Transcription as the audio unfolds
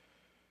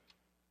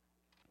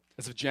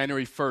As of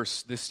January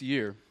 1st this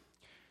year,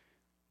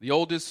 the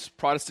oldest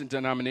Protestant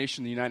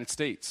denomination in the United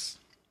States,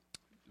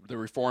 the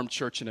Reformed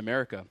Church in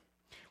America,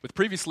 with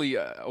previously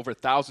over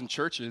 1,000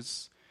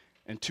 churches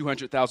and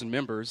 200,000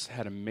 members,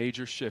 had a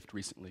major shift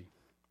recently.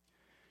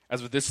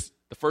 As of the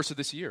first of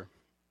this year.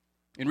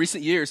 In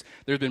recent years,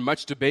 there has been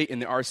much debate in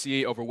the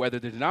RCA over whether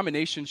the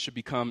denomination should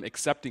become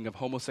accepting of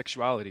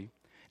homosexuality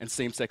and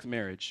same-sex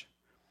marriage.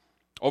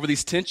 Over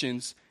these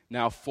tensions,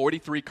 now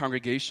 43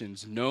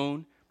 congregations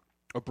known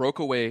or broke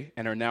away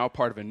and are now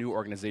part of a new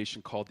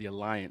organization called the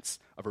Alliance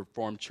of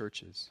Reformed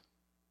Churches.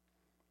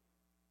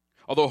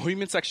 Although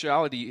human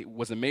sexuality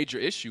was a major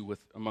issue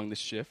among this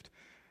shift,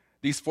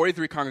 these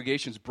 43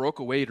 congregations broke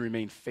away to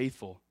remain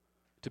faithful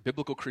to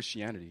biblical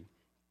Christianity.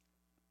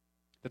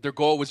 That their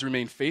goal was to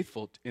remain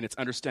faithful in its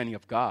understanding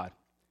of God,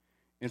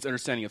 in its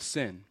understanding of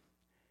sin,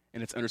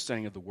 and its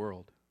understanding of the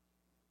world.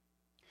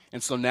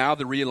 And so now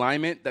the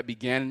realignment that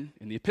began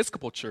in the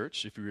Episcopal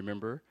Church, if you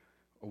remember,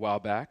 a while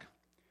back,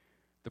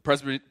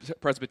 the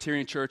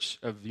Presbyterian Church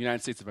of the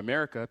United States of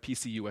America,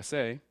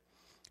 PCUSA,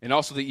 and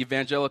also the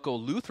Evangelical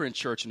Lutheran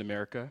Church in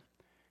America,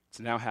 it's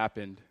now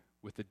happened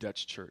with the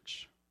Dutch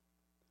Church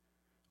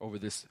over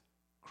this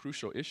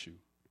crucial issue.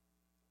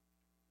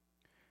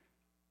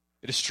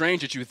 It is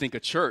strange that you would think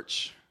a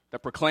church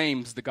that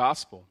proclaims the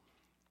gospel,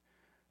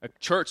 a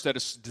church that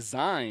is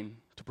designed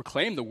to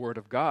proclaim the word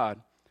of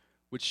God,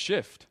 would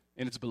shift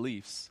in its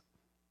beliefs.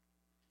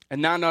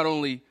 And now not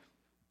only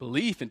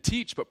believe and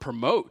teach, but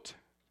promote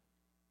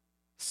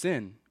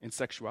sin and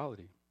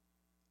sexuality.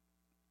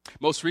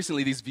 Most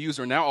recently, these views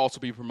are now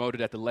also being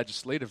promoted at the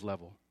legislative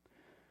level.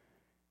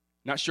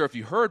 Not sure if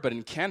you heard, but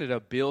in Canada,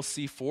 Bill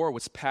C-4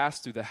 was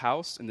passed through the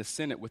House and the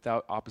Senate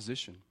without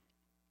opposition.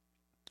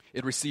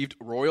 It received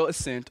royal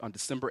assent on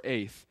December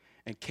 8th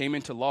and came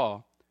into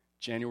law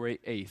January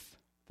 8th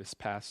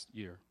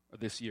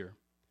this year.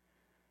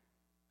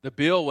 The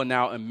bill will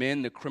now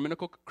amend the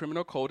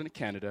criminal code in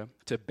Canada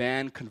to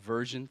ban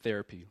conversion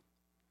therapy.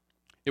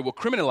 It will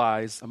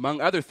criminalize, among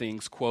other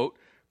things, quote,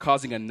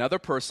 causing another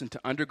person to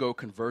undergo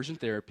conversion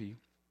therapy,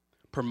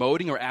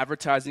 promoting or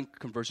advertising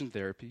conversion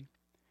therapy.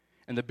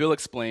 And the bill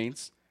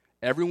explains,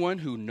 everyone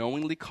who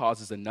knowingly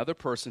causes another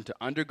person to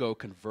undergo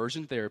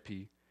conversion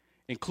therapy,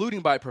 including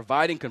by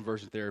providing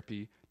conversion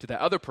therapy to that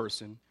other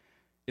person,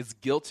 is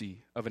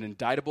guilty of an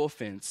indictable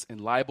offense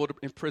and liable to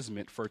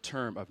imprisonment for a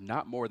term of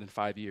not more than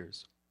 5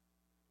 years.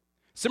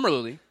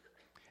 Similarly,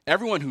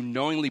 everyone who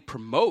knowingly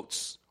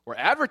promotes or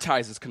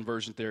advertises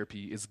conversion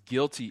therapy is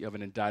guilty of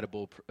an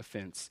indictable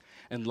offense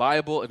and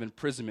liable of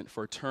imprisonment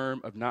for a term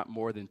of not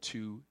more than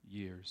 2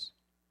 years.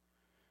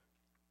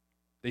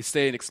 They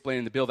say and explain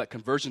in the bill that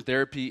conversion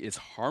therapy is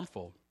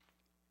harmful,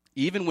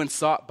 even when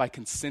sought by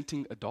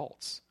consenting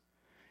adults,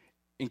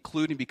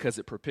 including because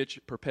it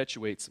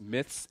perpetuates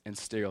myths and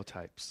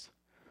stereotypes.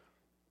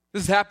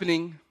 This is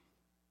happening,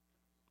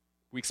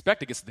 we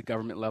expect, I guess, at the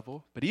government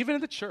level, but even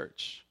at the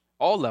church,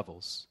 all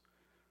levels,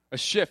 a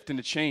shift and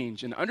a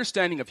change in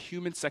understanding of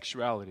human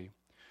sexuality,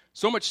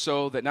 so much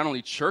so that not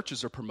only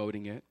churches are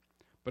promoting it,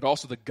 but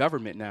also the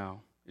government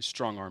now is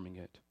strong-arming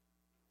it.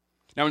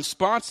 Now, in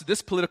response to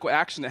this political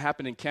action that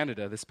happened in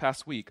Canada this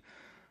past week,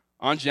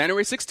 on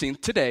January 16th,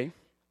 today,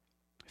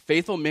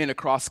 faithful men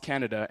across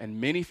Canada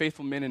and many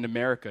faithful men in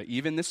America,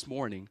 even this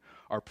morning,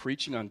 are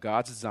preaching on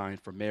God's design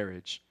for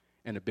marriage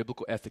and a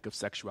biblical ethic of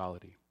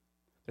sexuality.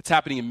 It's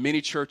happening in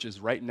many churches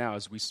right now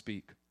as we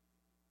speak.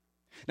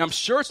 Now, I'm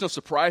sure it's no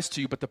surprise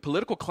to you, but the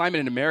political climate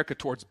in America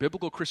towards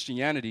biblical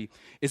Christianity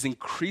is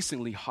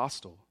increasingly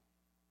hostile.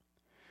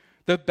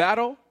 The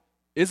battle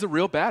is a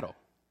real battle,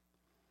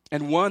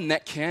 and one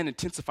that can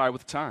intensify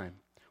with time.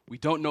 We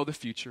don't know the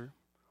future.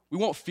 We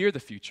won't fear the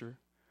future,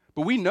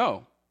 but we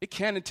know it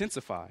can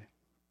intensify.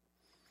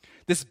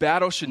 This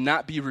battle should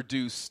not be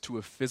reduced to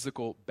a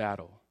physical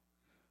battle.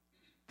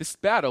 This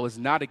battle is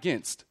not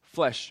against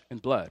flesh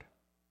and blood.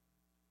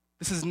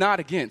 This is not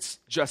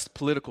against just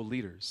political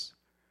leaders.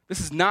 This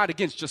is not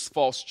against just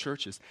false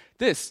churches.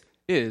 This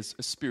is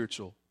a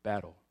spiritual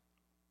battle.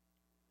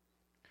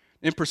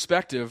 In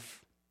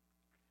perspective,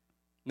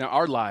 now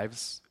our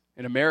lives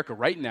in America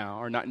right now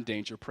are not in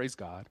danger, praise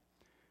God.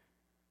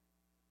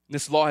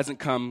 This law hasn't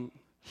come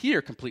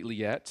here completely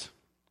yet,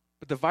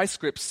 but the vice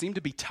grips seem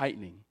to be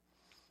tightening.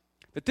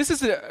 That this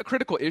is a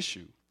critical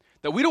issue,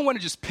 that we don't want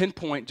to just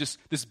pinpoint just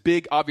this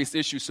big, obvious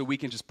issue so we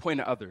can just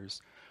point at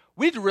others.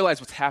 We need to realize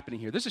what's happening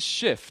here. There's a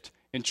shift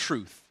in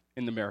truth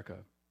in America.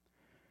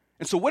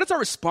 And so what is our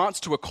response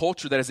to a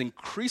culture that is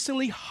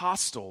increasingly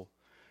hostile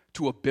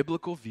to a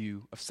biblical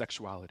view of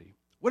sexuality?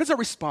 What is our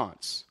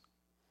response?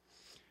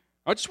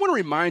 I just want to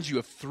remind you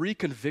of 3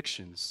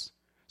 convictions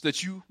so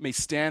that you may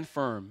stand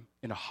firm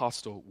in a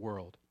hostile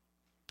world.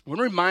 I want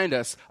to remind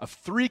us of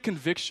 3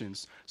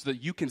 convictions so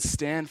that you can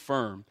stand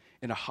firm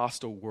in a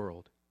hostile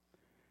world.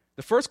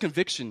 The first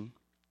conviction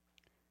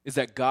is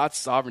that God's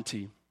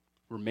sovereignty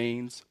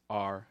remains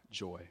our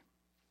joy.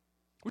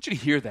 I want you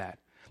to hear that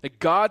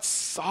God's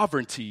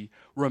sovereignty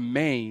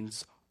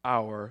remains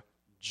our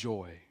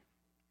joy.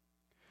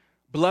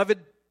 Beloved,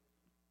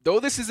 though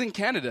this is in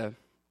Canada,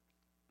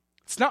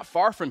 It's not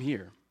far from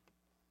here.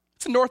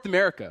 It's in North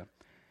America.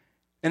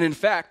 And in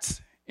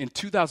fact, in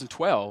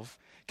 2012,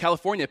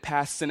 California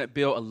passed Senate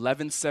Bill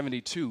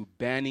 1172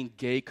 banning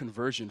gay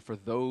conversion for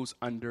those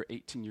under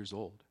 18 years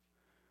old.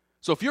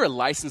 So if you're a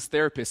licensed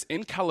therapist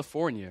in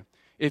California,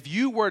 if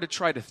you were to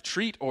try to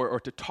treat or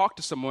to talk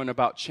to someone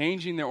about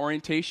changing their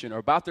orientation or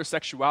about their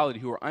sexuality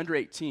who are under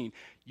 18,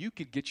 you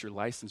could get your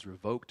license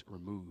revoked or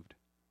removed.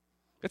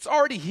 It's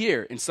already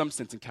here in some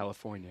sense in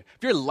California.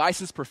 If you're a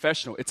licensed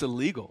professional, it's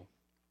illegal.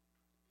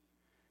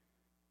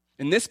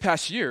 In this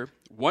past year,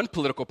 one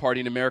political party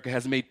in America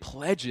has made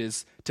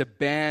pledges to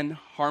ban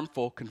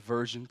harmful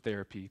conversion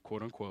therapy,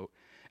 quote unquote,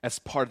 as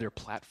part of their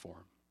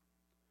platform.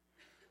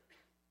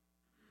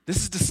 This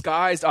is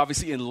disguised,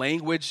 obviously, in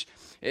language.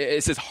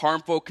 It says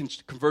harmful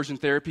conversion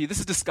therapy. This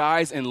is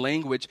disguised in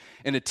language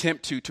in an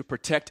attempt to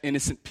protect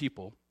innocent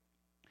people.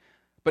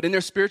 But in their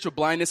spiritual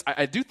blindness,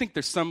 I do think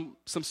there's some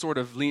sort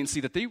of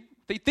leniency that they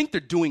think they're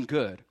doing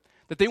good,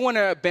 that they want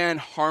to ban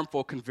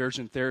harmful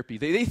conversion therapy.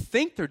 They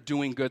think they're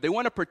doing good. They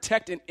want to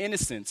protect in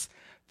innocence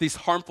these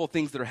harmful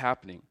things that are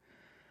happening.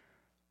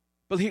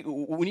 But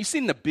when you see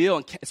in the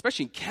bill,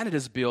 especially in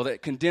Canada's bill,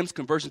 that condemns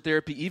conversion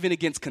therapy even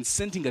against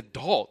consenting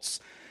adults,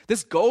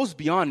 this goes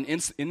beyond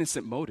an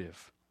innocent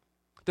motive.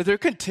 That their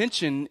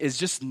contention is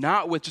just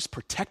not with just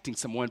protecting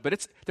someone,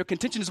 but their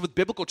contention is with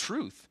biblical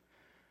truth,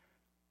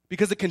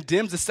 because it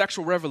condemns the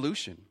sexual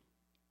revolution.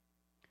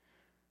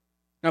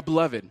 Now,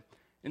 beloved,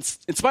 in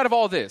spite of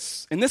all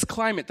this, in this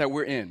climate that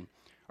we're in,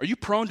 are you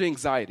prone to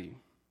anxiety?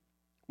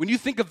 When you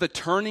think of the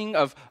turning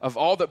of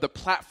all the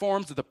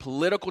platforms, of the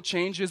political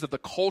changes, of the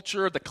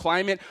culture, of the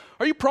climate,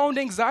 are you prone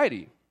to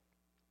anxiety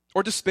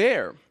or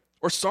despair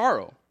or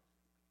sorrow?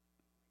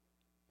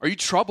 Are you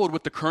troubled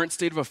with the current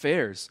state of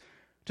affairs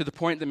to the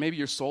point that maybe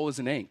your soul is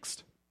in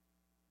angst?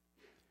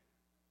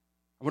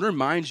 I want to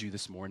remind you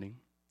this morning,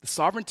 the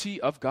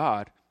sovereignty of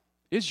God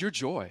is your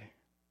joy.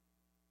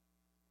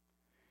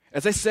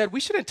 As I said, we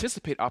should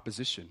anticipate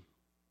opposition.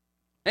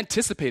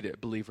 Anticipate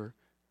it, believer.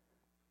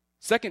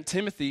 2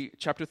 Timothy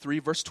chapter 3,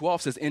 verse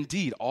 12 says,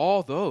 "Indeed,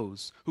 all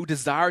those who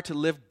desire to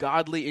live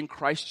godly in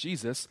Christ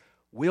Jesus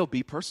will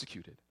be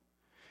persecuted."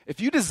 If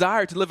you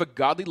desire to live a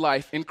godly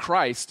life in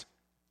Christ,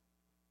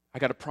 I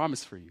got a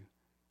promise for you.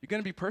 You're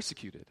going to be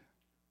persecuted.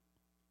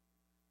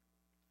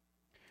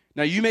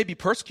 Now, you may be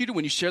persecuted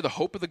when you share the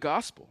hope of the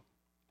gospel.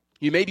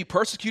 You may be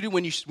persecuted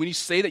when you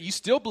say that you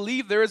still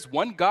believe there is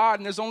one God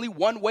and there's only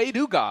one way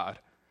to God.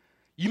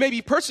 You may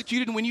be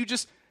persecuted when you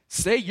just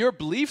say your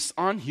beliefs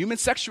on human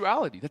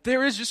sexuality, that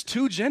there is just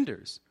two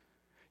genders.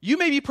 You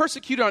may be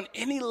persecuted on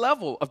any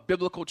level of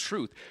biblical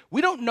truth.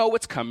 We don't know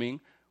what's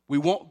coming. We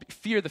won't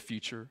fear the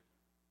future,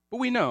 but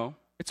we know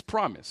it's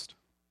promised.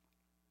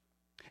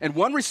 And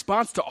one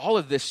response to all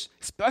of this,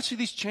 especially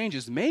these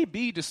changes, may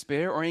be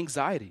despair or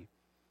anxiety.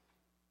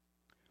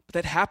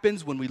 But that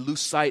happens when we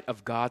lose sight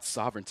of God's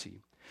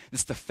sovereignty.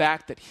 It's the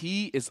fact that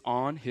He is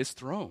on His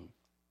throne.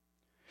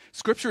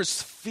 Scripture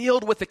is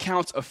filled with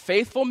accounts of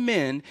faithful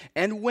men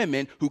and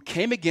women who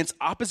came against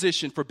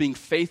opposition for being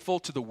faithful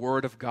to the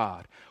Word of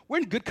God. We're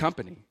in good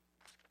company.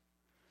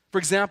 For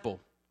example,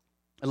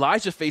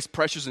 Elijah faced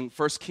pressures in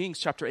 1 Kings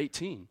chapter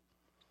 18.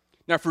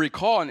 Now, if you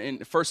recall in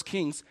 1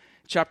 Kings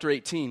chapter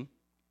 18,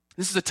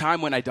 this is a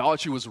time when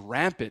idolatry was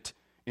rampant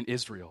in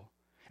Israel.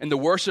 And the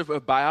worship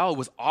of Baal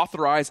was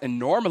authorized and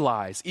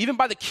normalized, even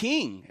by the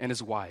king and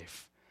his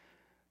wife.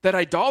 That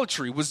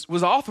idolatry was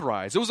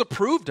authorized. It was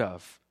approved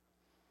of.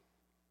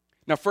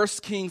 Now, 1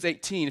 Kings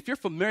 18, if you're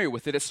familiar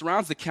with it, it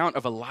surrounds the account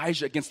of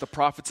Elijah against the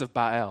prophets of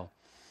Baal.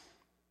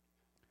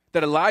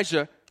 That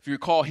Elijah, if you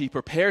recall, he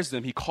prepares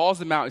them. He calls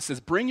them out. He says,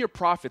 "Bring your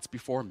prophets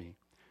before me.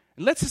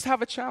 And let's just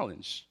have a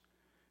challenge.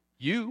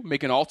 You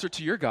make an altar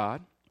to your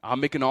God. I'll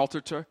make an altar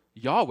to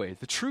Yahweh,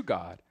 the true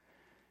God.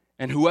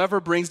 And whoever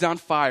brings down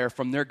fire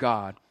from their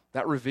God,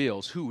 that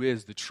reveals who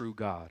is the true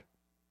God."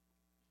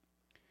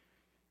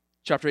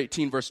 Chapter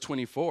 18, verse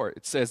 24,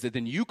 it says that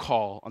then you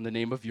call on the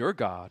name of your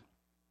God.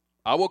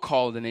 I will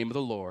call on the name of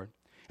the Lord.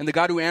 And the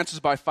God who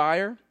answers by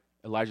fire,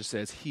 Elijah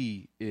says,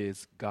 He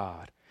is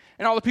God.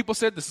 And all the people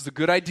said, "This is a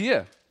good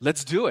idea.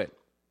 Let's do it."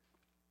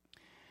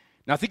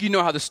 Now, I think you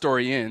know how the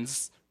story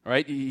ends,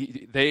 right?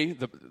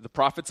 The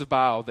prophets of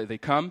Baal, they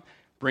come,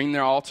 bring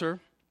their altar,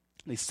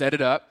 they set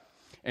it up,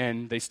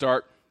 and they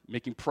start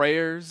making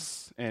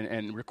prayers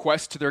and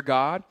requests to their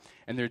God,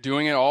 and they're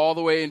doing it all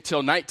the way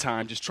until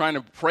nighttime, just trying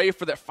to pray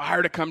for that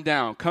fire to come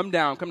down,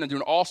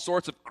 doing all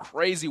sorts of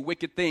crazy,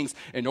 wicked things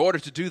in order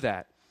to do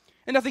that.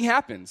 And nothing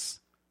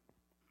happens.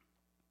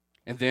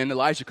 And then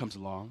Elijah comes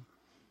along,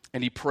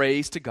 and he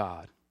prays to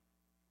God.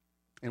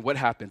 And what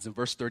happens in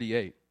verse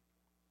 38?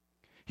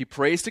 He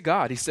prays to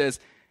God. He says,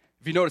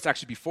 if you notice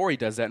actually before he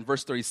does that, in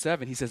verse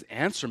 37, he says,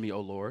 "Answer me,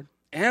 O Lord.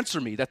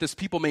 Answer me, that this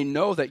people may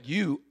know that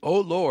you, O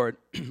Lord,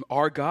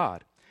 are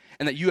God,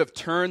 and that you have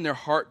turned their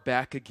heart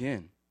back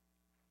again."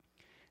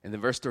 And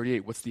then verse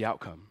 38, what's the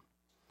outcome?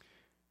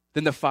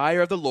 "Then the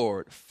fire of the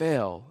Lord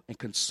fell and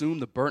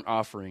consumed the burnt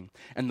offering,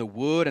 and the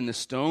wood and the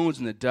stones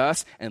and the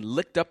dust, and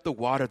licked up the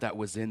water that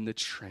was in the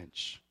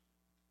trench."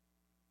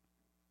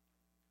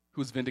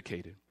 who was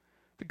vindicated?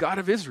 The God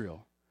of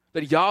Israel.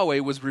 That Yahweh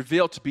was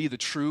revealed to be the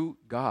true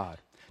God.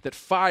 That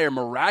fire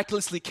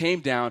miraculously came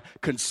down,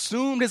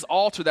 consumed his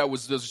altar that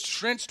was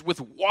drenched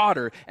with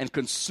water, and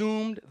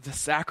consumed the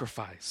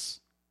sacrifice.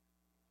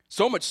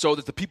 So much so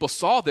that the people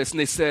saw this and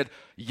they said,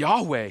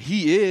 Yahweh,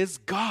 he is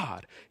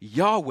God.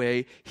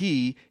 Yahweh,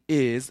 he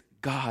is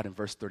God, in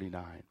verse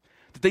 39.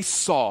 That they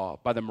saw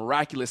by the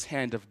miraculous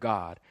hand of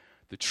God,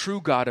 the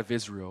true God of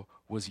Israel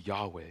was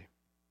Yahweh.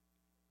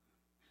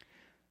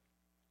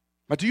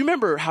 Now, do you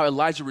remember how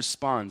Elijah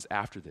responds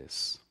after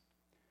this?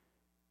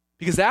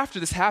 Because after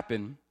this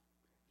happened,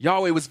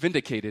 Yahweh was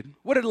vindicated.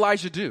 What did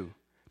Elijah do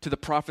to the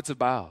prophets of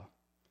Baal?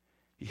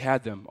 He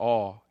had them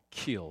all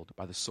killed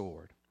by the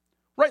sword.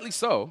 Rightly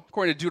so,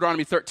 according to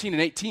Deuteronomy 13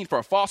 and 18, for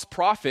a false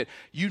prophet,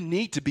 you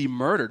need to be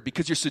murdered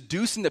because you're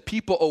seducing the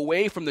people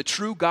away from the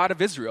true God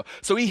of Israel.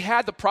 So he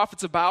had the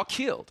prophets of Baal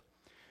killed.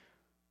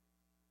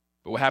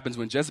 But what happens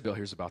when Jezebel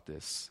hears about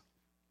this?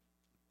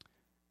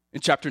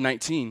 In chapter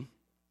 19,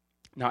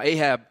 now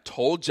Ahab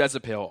told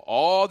Jezebel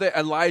all that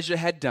Elijah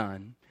had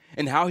done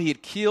and how he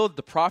had killed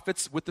the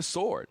prophets with the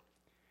sword.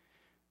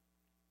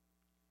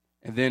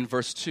 And then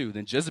verse 2,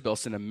 then Jezebel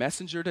sent a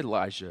messenger to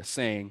Elijah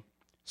saying,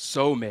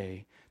 so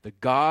may the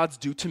gods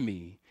do to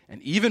me,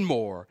 and even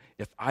more,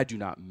 if I do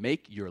not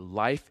make your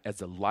life as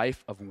the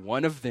life of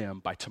one of them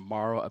by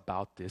tomorrow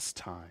about this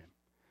time.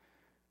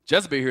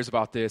 Jezebel hears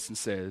about this and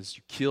says,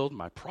 you killed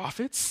my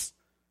prophets?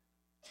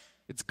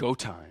 It's go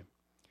time.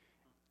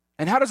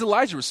 And how does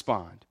Elijah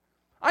respond?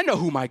 I know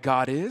who my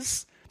God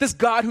is. This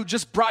God who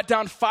just brought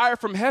down fire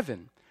from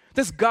heaven.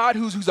 This God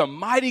who's a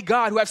mighty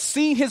God, who I've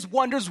seen his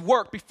wonders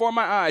work before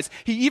my eyes.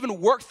 He even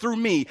worked through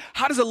me.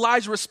 How does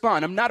Elijah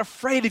respond? I'm not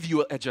afraid of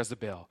you,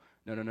 Jezebel.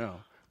 No.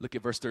 Look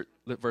at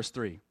verse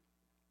 3.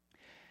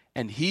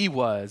 And he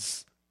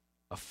was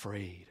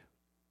afraid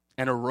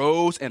and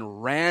arose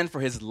and ran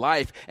for his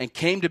life and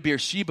came to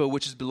Beersheba,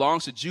 which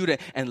belongs to Judah,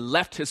 and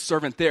left his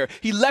servant there.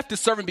 He left his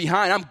servant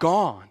behind. I'm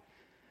gone.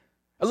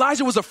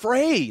 Elijah was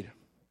afraid.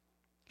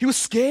 He was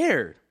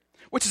scared,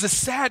 which is a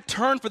sad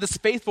turn for this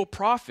faithful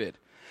prophet.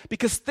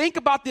 Because think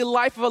about the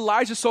life of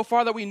Elijah so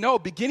far that we know.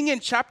 Beginning in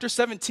chapter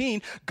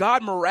 17,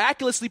 God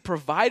miraculously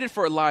provided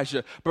for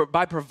Elijah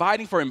by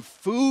providing for him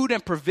food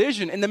and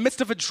provision in the midst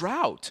of a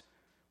drought.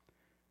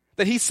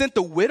 That he sent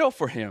the widow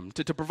for him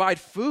to provide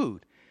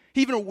food.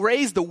 He even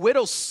raised the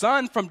widow's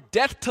son from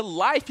death to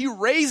life. He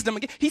raised him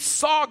again. He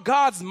saw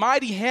God's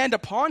mighty hand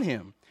upon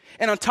him.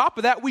 And on top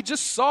of that, we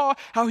just saw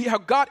how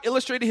God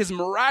illustrated his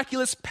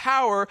miraculous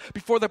power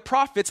before the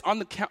prophets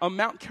on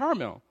Mount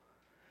Carmel.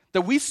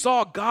 That we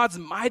saw God's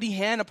mighty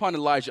hand upon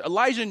Elijah.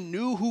 Elijah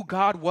knew who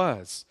God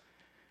was.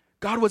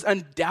 God was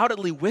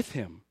undoubtedly with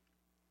him.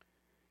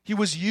 He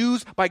was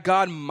used by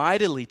God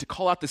mightily to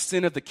call out the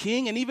sin of the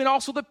king and even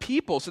also the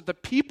people, so that the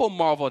people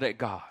marveled at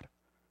God.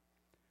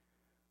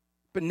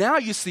 But now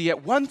you see,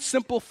 at one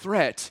simple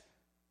threat,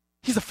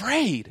 he's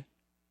afraid.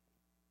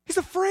 He's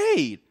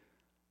afraid.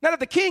 Not of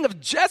the king, of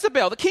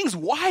Jezebel, the king's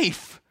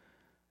wife.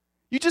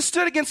 You just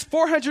stood against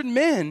 400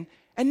 men,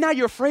 and now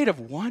you're afraid of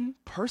one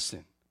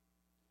person.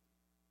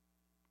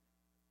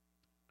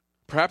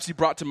 Perhaps he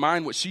brought to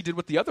mind what she did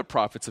with the other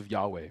prophets of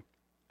Yahweh.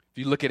 If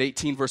you look at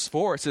 18 verse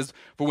 4, it says,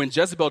 for when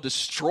Jezebel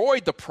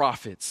destroyed the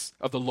prophets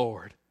of the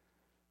Lord,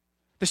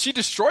 that she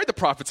destroyed the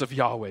prophets of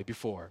Yahweh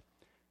before.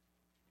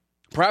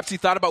 Perhaps he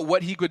thought about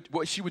what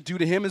she would do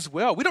to him as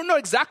well. We don't know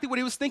exactly what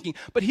he was thinking,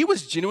 but he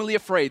was genuinely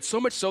afraid, so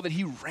much so that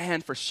he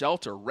ran for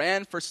shelter,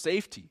 ran for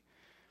safety.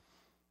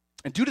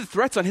 And due to the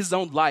threats on his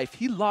own life,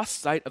 he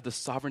lost sight of the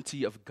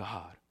sovereignty of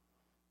God.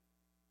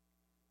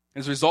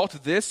 As a result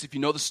of this, if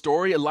you know the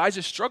story,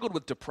 Elijah struggled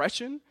with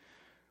depression,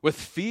 with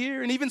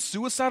fear, and even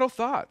suicidal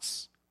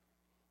thoughts.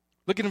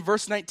 Look at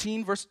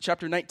in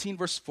chapter 19,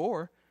 verse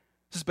 4. It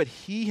says, but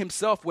he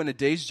himself went a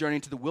day's journey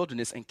into the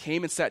wilderness and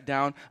came and sat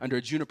down under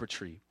a juniper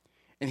tree.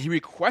 And he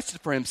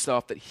requested for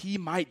himself that he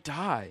might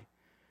die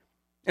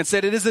and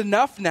said, it is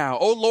enough now.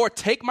 O Lord,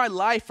 take my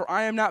life, for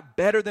I am not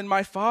better than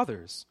my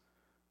fathers.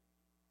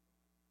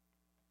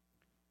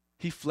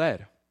 He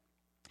fled.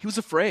 He was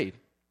afraid.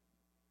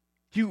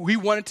 He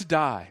wanted to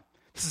die.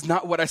 This is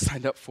not what I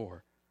signed up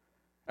for.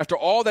 After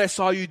all that I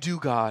saw you do,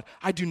 God,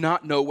 I do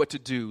not know what to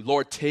do.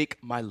 Lord,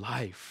 take my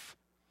life.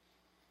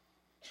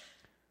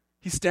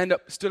 He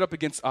stood up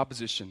against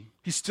opposition.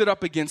 He stood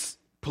up against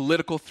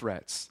political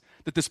threats.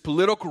 That this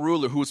political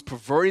ruler who was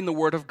perverting the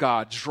word of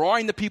God,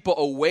 drawing the people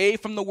away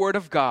from the word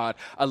of God,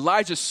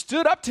 Elijah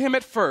stood up to him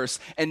at first,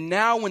 and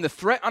now when the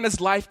threat on his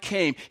life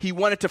came, he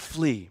wanted to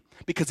flee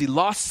because he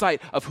lost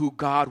sight of who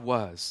God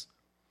was.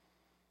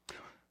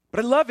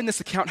 But I love in this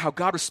account how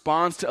God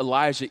responds to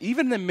Elijah,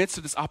 even in the midst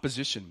of this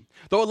opposition.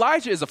 Though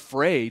Elijah is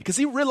afraid because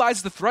he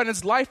realizes the threat in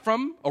his life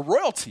from a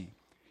royalty.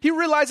 He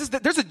realizes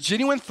that there's a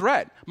genuine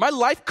threat. My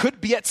life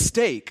could be at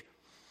stake.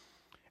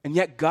 And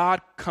yet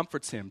God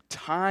comforts him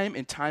time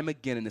and time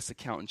again in this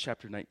account in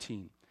chapter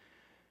 19.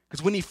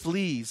 Because when he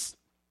flees,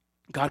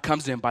 God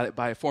comes to him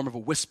by a form of a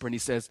whisper and he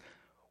says,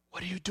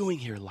 what are you doing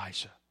here,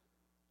 Elijah?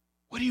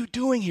 What are you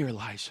doing here,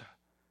 Elijah?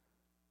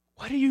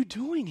 What are you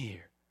doing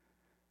here?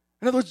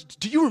 In other words,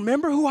 do you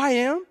remember who I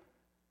am?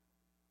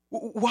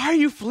 Why are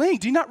you fleeing?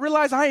 Do you not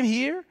realize I am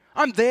here?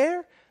 I'm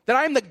there? That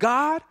I am the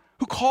God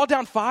who called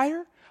down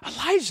fire?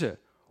 Elijah,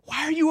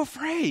 why are you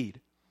afraid?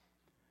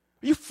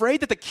 Are you afraid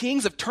that the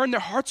kings have turned their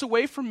hearts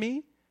away from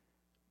me?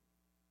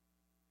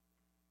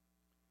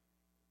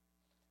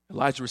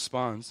 Elijah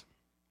responds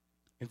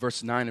in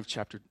verse 9 of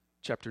chapter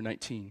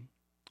 19.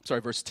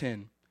 Verse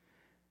 10.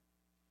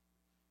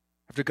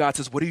 After God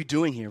says, what are you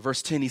doing here?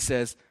 Verse 10, he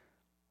says,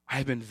 I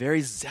have been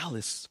very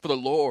zealous for the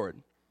Lord,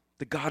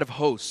 the God of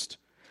hosts.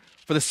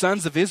 For the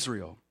sons of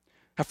Israel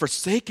have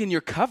forsaken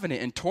your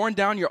covenant and torn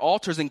down your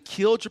altars and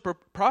killed your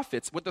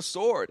prophets with the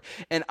sword.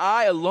 And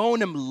I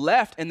alone am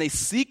left, and they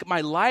seek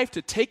my life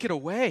to take it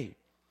away.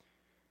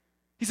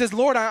 He says,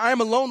 Lord, I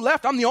am alone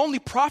left. I'm the only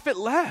prophet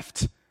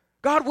left.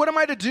 God, what am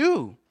I to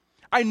do?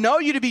 I know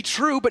you to be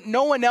true, but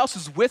no one else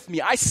is with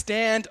me. I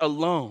stand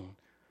alone.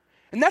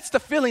 And that's the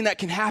feeling that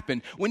can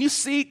happen when you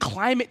see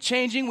climate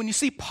changing, when you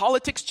see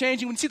politics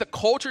changing, when you see the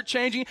culture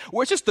changing,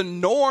 where it's just the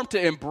norm to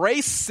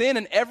embrace sin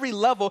in every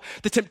level.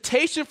 The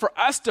temptation for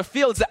us to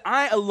feel is that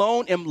I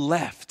alone am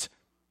left.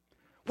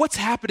 What's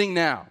happening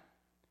now?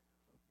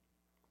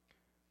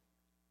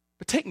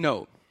 But take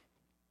note,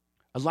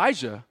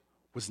 Elijah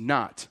was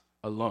not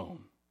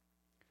alone.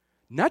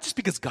 Not just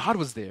because God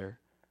was there,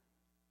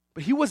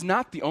 but he was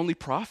not the only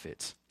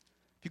prophet.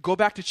 If you go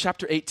back to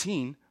chapter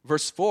 18,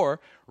 verse 4,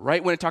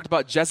 right when it talked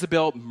about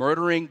Jezebel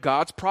murdering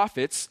God's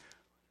prophets,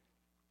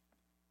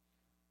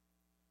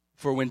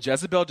 for when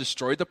Jezebel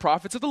destroyed the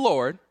prophets of the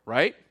Lord,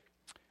 right?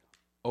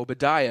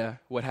 Obadiah,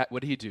 what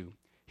did he do?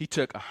 He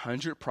took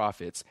 100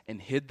 prophets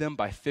and hid them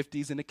by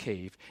 50s in a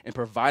cave and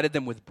provided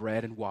them with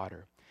bread and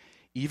water.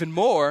 Even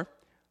more,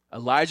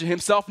 Elijah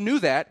himself knew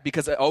that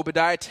because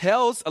Obadiah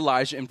tells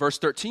Elijah in verse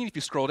 13, if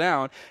you scroll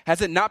down,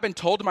 has it not been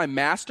told to my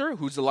master,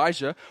 who's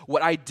Elijah,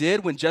 what I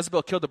did when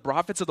Jezebel killed the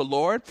prophets of the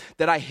Lord,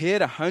 that I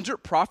hid 100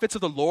 prophets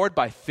of the Lord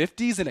by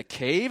 50s in a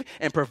cave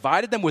and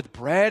provided them with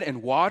bread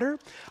and water?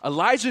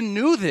 Elijah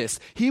knew this.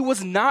 He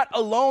was not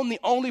alone, the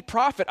only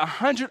prophet.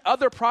 100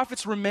 other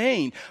prophets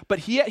remain. But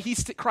he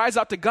cries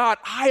out to God,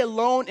 I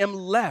alone am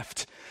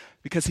left,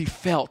 because he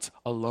felt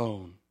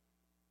alone.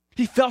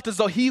 He felt as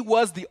though he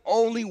was the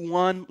only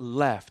one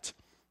left.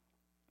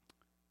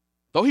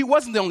 Though he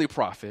wasn't the only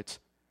prophet,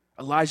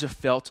 Elijah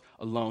felt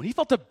alone. He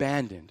felt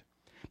abandoned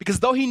because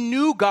though he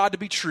knew God to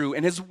be true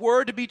and his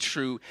word to be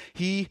true,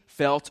 he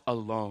felt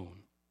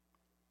alone.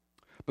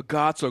 But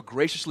God so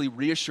graciously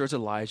reassures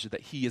Elijah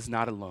that he is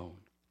not alone.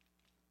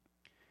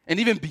 And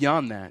even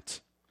beyond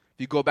that, if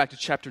you go back to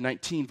chapter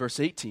 19, verse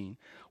 18,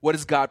 what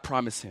does God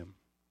promise him?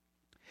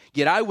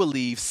 Yet I will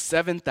leave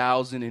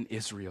 7,000 in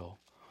Israel,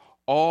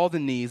 all the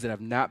knees that have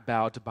not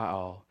bowed to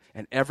Baal,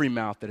 and every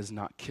mouth that has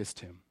not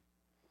kissed him.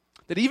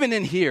 That even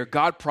in here,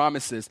 God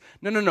promises,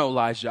 no,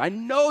 Elijah, I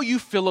know you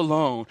feel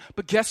alone,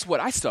 but guess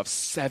what? I still have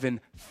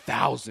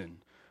 7,000,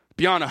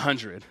 beyond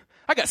 100.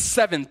 I got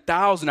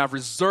 7,000 I've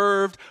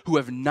reserved who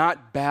have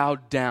not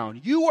bowed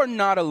down. You are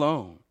not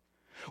alone.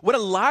 What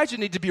Elijah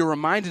needed to be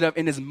reminded of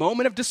in his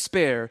moment of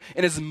despair,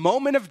 in his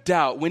moment of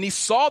doubt, when he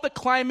saw the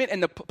climate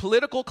and the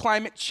political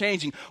climate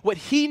changing, what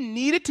he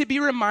needed to be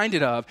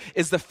reminded of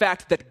is the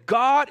fact that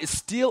God is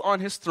still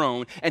on his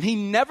throne and he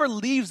never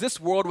leaves this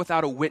world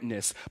without a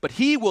witness, but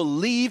he will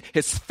leave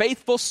his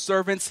faithful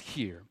servants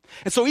here.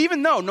 And so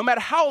even though, no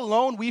matter how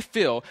alone we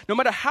feel, no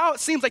matter how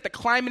it seems like the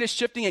climate is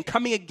shifting and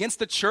coming against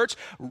the church,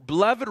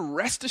 beloved,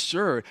 rest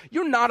assured,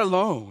 you're not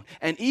alone.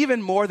 And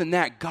even more than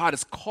that, God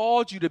has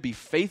called you to be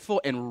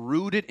faithful and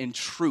rooted in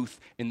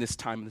truth in this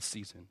time of the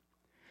season.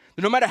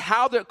 No matter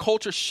how the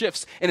culture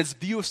shifts in its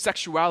view of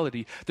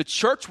sexuality, the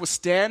church will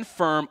stand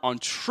firm on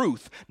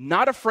truth,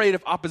 not afraid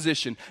of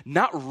opposition,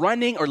 not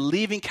running or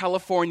leaving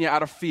California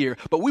out of fear,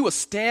 but we will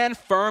stand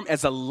firm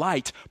as a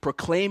light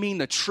proclaiming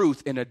the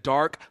truth in a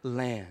dark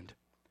land.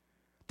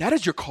 That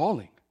is your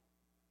calling.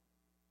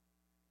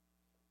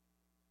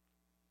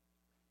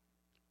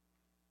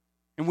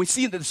 And we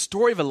see that the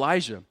story of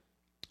Elijah,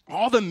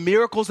 all the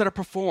miracles that are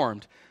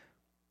performed,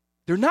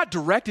 they're not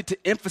directed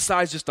to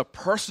emphasize just the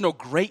personal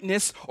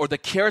greatness or the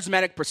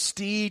charismatic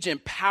prestige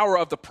and power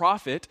of the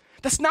prophet.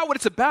 That's not what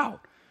it's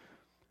about.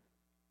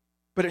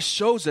 But it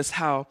shows us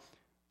how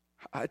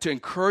to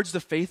encourage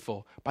the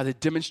faithful by the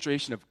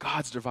demonstration of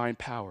God's divine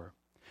power.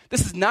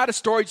 This is not a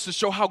story just to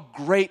show how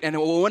great and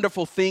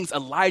wonderful things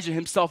Elijah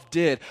himself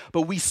did,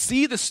 but we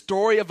see the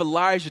story of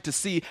Elijah to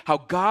see how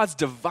God's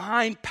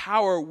divine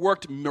power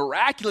worked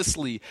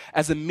miraculously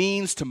as a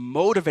means to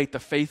motivate the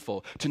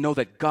faithful to know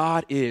that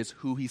God is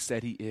who he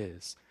said he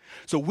is.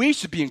 So we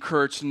should be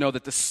encouraged to know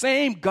that the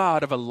same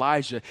God of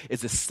Elijah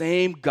is the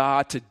same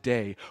God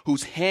today,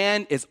 whose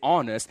hand is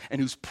on us and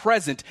who's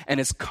present and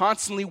is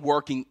constantly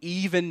working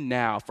even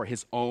now for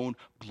his own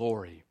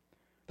glory.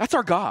 That's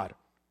our God.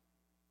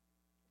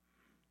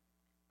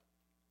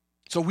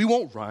 So we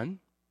won't run.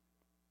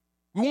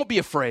 We won't be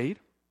afraid.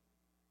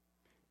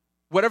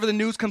 Whatever the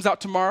news comes out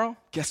tomorrow,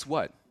 guess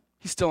what?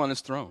 He's still on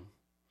his throne.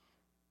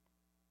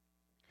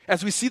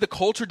 As we see the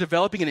culture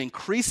developing an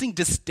increasing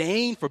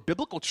disdain for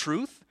biblical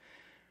truth,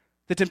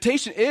 The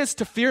temptation is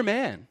to fear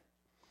man,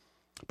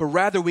 but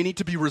rather we need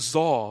to be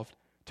resolved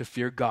to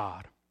fear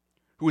God,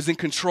 who is in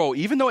control,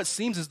 even though it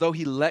seems as though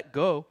he let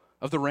go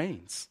of the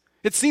reins.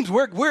 It seems,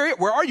 where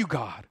are you,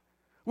 God?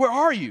 Where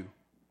are you?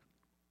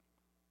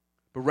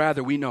 But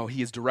rather we know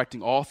he is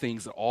directing all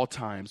things at all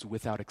times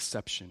without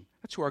exception.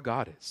 That's who our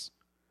God is.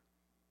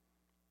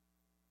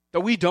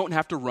 That we don't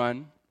have to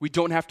run, we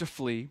don't have to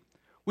flee,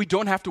 we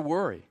don't have to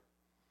worry.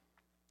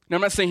 Now,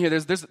 I'm not saying here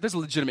there's a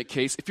legitimate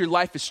case. If your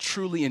life is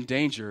truly in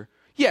danger,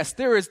 yes,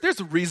 there's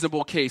a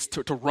reasonable case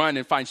to run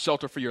and find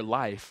shelter for your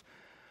life.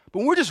 But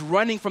when we're just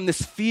running from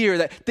this fear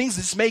that things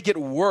just may get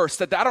worse,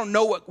 that I don't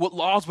know what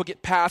laws will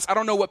get passed, I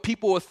don't know what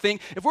people will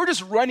think. If we're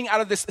just running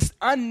out of this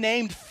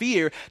unnamed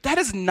fear, that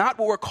is not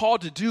what we're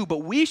called to do.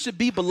 But we should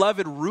be,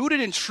 beloved, rooted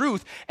in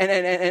truth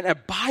and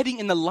abiding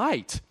in the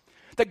light.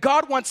 That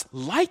God wants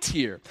light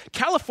here.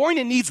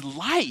 California needs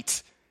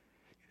light.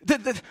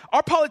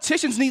 Our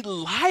politicians need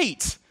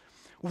light.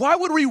 Why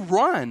would we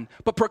run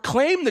but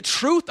proclaim the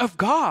truth of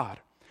God?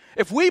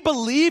 If we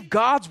believe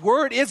God's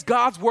word is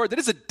God's word, that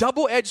is a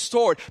double-edged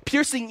sword,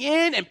 piercing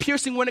in and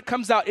piercing when it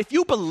comes out. If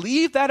you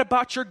believe that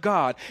about your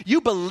God, you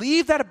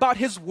believe that about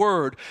his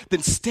word,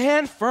 then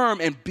stand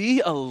firm and be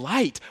a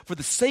light for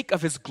the sake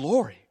of his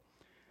glory.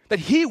 That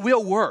he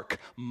will work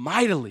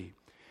mightily.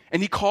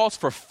 And he calls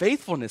for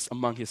faithfulness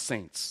among his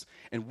saints.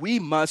 And we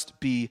must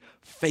be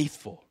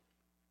faithful.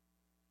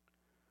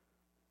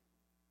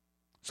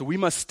 So we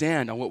must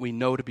stand on what we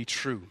know to be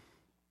true,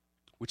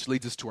 which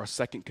leads us to our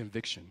second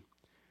conviction,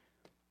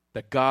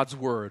 that God's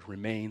word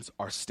remains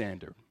our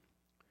standard.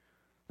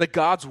 That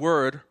God's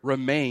word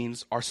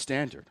remains our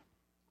standard.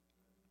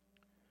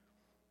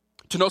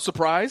 To no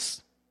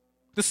surprise,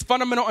 this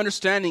fundamental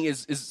understanding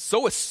is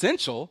so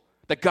essential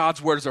that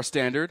God's word is our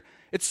standard.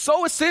 It's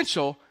so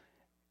essential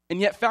and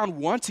yet found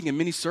wanting in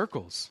many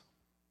circles.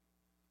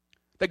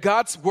 That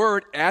God's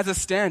word as a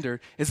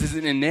standard is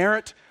an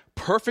inerrant,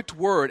 perfect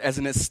word as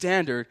a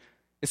standard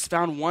is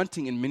found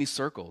wanting in many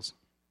circles.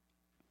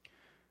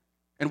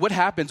 And what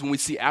happens when we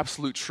see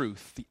absolute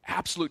truth? The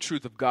absolute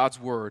truth of God's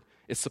word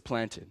is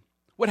supplanted.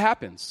 What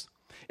happens?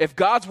 If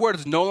God's word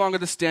is no longer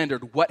the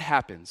standard, what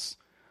happens?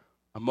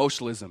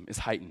 Emotionalism is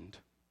heightened.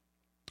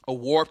 A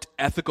warped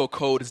ethical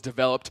code is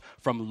developed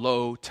from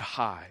low to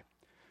high.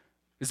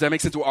 Does that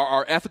make sense?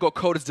 Our ethical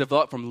code is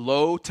developed from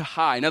low to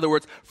high. In other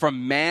words,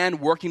 from man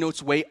working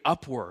its way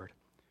upward.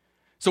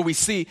 So we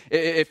see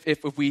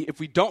if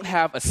we don't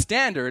have a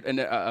standard, an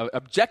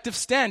objective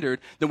standard,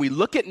 then we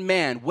look at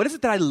man. What is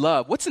it that I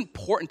love? What's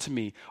important to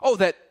me? Oh,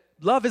 that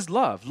love is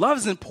love. Love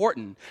is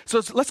important.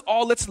 So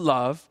let's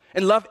love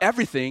and love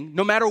everything,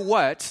 no matter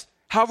what.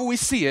 However we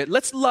see it,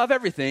 let's love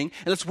everything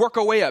and let's work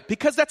our way up.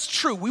 Because that's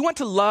true. We want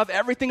to love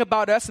everything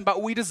about us and about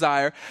what we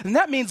desire. And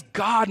that means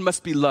God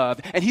must be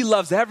loved. And he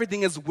loves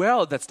everything as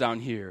well that's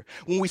down here.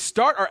 When we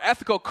start our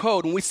ethical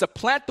code, when we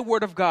supplant the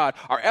word of God,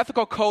 our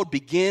ethical code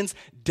begins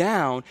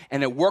down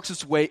and it works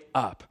its way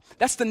up.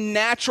 That's the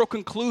natural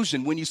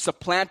conclusion when you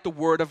supplant the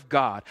word of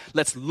God.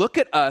 Let's look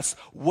at us.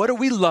 What do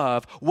we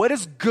love? What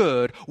is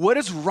good? What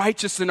is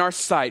righteous in our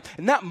sight?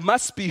 And that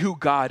must be who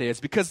God is,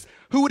 because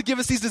who would give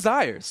us these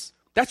desires?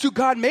 That's who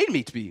God made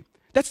me to be.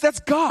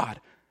 That's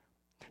God.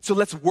 So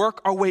let's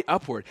work our way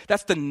upward.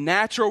 That's the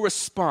natural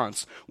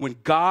response when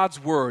God's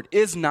word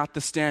is not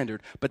the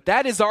standard. But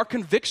that is our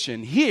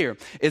conviction here,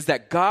 is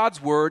that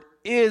God's word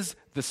is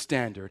the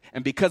standard.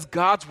 And because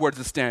God's word is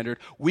the standard,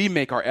 we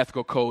make our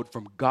ethical code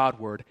from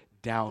Godward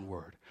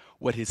downward.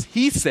 What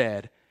he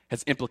said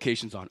has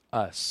implications on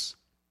us.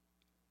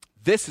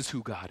 This is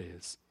who God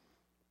is.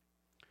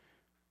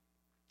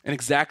 And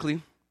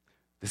exactly,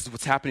 this is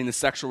what's happening in the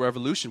sexual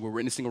revolution we're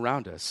witnessing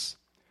around us.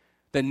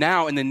 That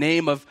now, in the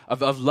name of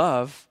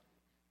love,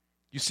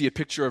 you see a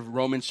picture of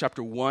Romans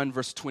chapter 1,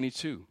 verse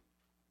 22,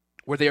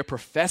 where they are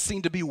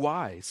professing to be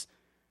wise.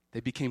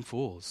 They became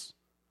fools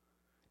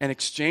and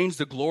exchanged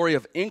the glory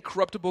of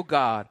incorruptible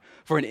God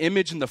for an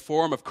image in the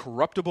form of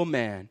corruptible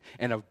man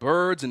and of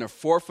birds and of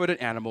four-footed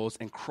animals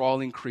and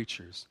crawling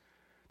creatures.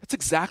 That's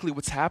exactly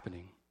what's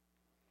happening.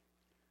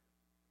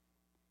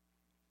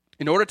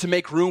 In order to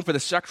make room for the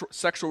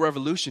sexual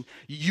revolution,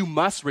 you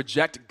must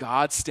reject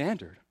God's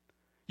standard.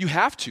 You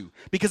have to,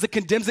 because it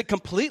condemns it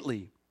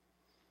completely.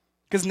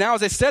 Because now,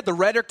 as I said, the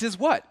rhetoric is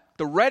what?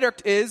 The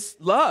rhetoric is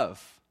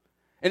love.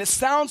 And it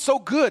sounds so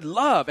good,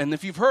 love. And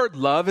if you've heard,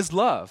 love is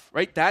love,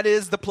 right? That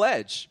is the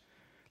pledge.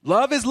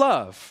 Love is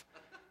love.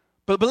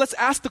 But let's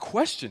ask the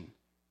question.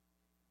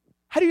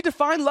 How do you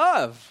define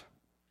love?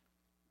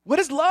 What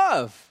is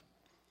love?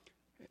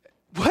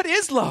 What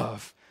is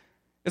love?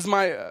 As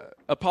my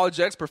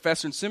apologetics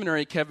professor in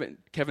seminary, Kevin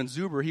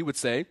Zuber, he would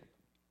say,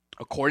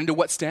 according to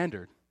what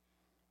standard?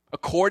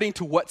 According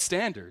to what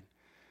standard?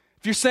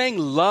 If you're saying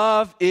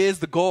love is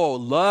the goal,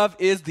 love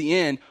is the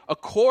end,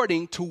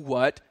 according to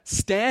what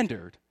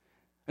standard?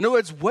 In other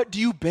words, what do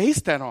you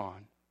base that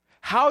on?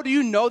 How do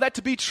you know that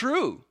to be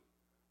true?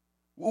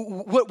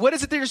 What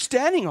is it that you're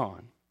standing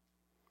on?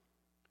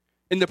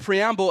 In the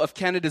preamble of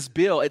Canada's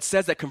bill, it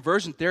says that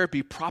conversion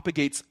therapy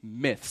propagates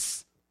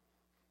myths.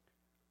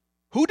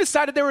 Who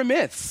decided they were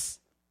myths?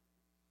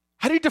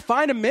 How do you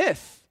define a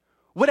myth?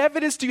 What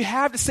evidence do you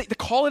have to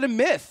call it a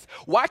myth?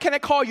 Why can't I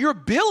call your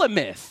bill a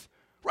myth?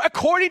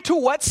 According to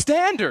what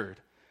standard?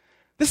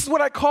 This is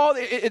what I call,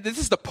 this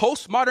is the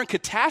postmodern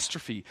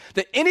catastrophe,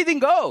 that anything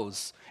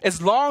goes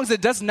as long as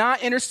it does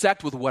not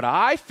intersect with what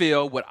I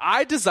feel, what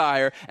I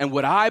desire, and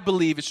what I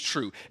believe is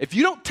true. If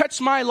you don't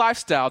touch my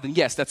lifestyle, then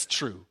yes, that's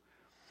true.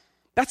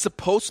 That's a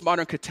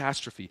postmodern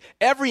catastrophe.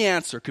 Every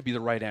answer could be the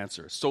right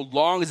answer, so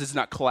long as it does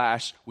not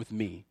clash with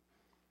me.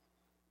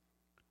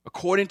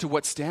 According to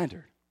what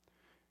standard?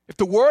 If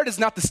the word is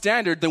not the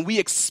standard, then we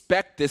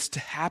expect this to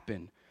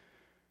happen.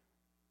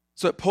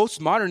 So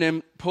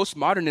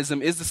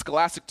postmodernism is the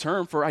scholastic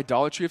term for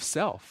idolatry of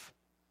self.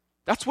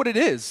 That's what it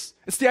is.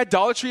 It's the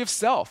idolatry of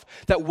self.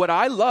 That what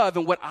I love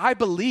and what I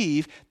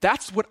believe,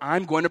 that's what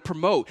I'm going to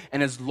promote.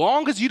 And as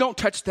long as you don't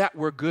touch that,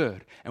 we're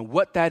good. And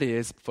what that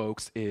is,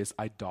 folks, is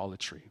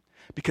idolatry.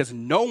 Because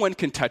no one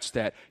can touch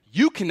that.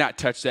 You cannot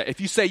touch that.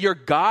 If you say your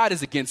God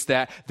is against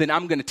that, then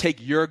I'm going to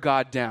take your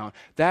God down.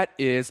 That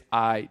is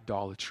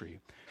idolatry.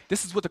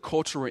 This is what the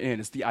culture we're in.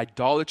 It's the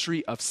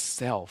idolatry of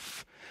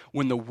self.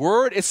 When the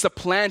word is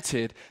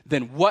supplanted,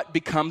 then what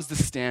becomes the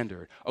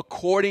standard?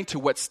 According to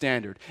what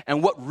standard?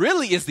 And what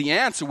really is the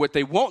answer, what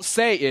they won't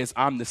say is,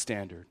 I'm the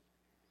standard.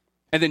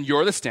 And then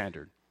you're the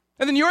standard.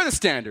 And then you're the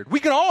standard. We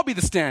can all be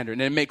the standard.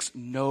 And it makes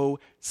no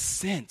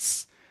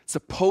sense. It's a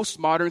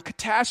postmodern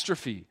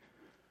catastrophe.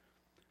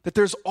 That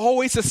there's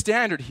always a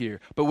standard here.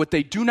 But what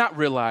they do not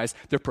realize,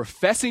 they're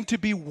professing to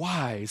be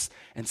wise.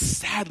 And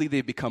sadly,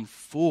 they become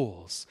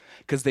fools.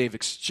 Because they've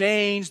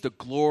exchanged the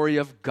glory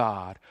of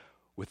God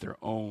with their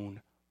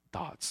own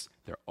thoughts,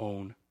 their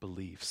own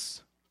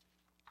beliefs.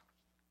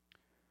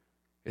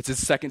 It's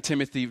as 2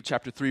 Timothy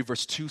chapter 3,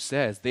 verse 2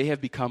 says, they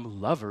have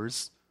become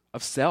lovers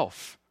of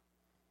self.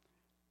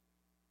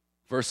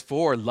 Verse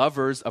 4,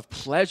 lovers of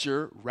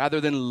pleasure rather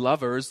than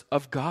lovers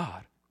of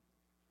God.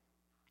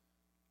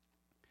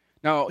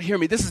 Now, hear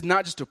me, this is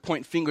not just to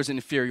point fingers at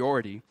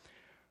inferiority.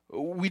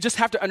 We just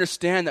have to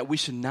understand that we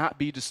should not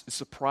be just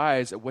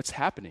surprised at what's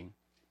happening.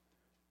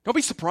 Don't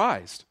be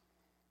surprised.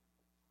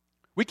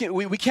 We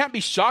can't be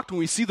shocked when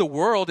we see the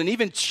world and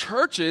even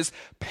churches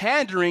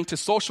pandering to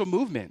social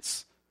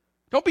movements.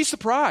 Don't be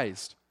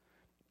surprised.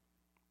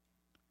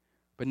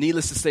 But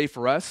needless to say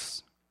for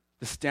us,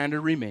 the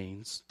standard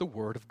remains the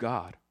Word of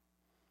God.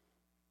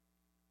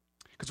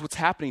 Because what's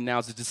happening now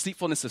is the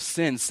deceitfulness of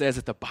sin says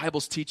that the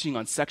Bible's teaching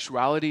on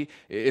sexuality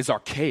is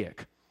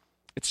archaic.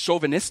 It's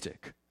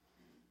chauvinistic.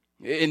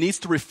 It needs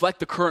to reflect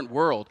the current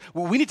world.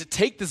 Well, we need to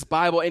take this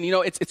Bible and,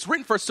 it's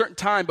written for a certain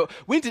time, but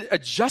we need to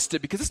adjust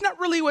it because it's not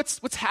really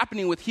what's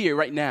happening with here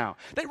right now.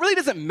 That really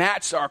doesn't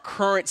match our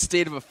current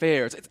state of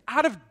affairs. It's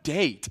out of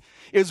date.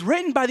 It was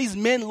written by these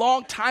men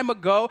long time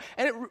ago,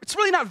 and it's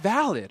really not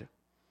valid.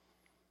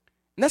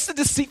 And that's the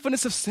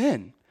deceitfulness of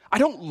sin. I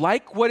don't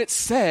like what it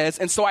says,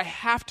 and so I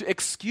have to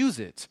excuse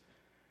it.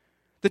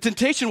 The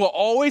temptation will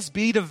always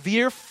be to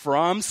veer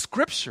from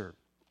Scripture.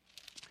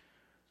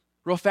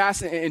 Real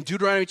fast, in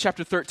Deuteronomy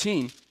chapter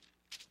 13,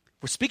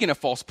 we're speaking of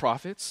false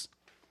prophets.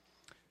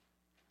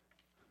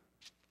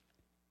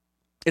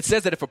 It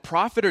says that if a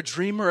prophet or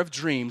dreamer of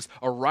dreams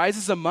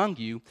arises among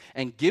you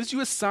and gives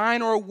you a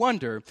sign or a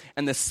wonder,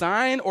 and the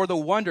sign or the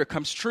wonder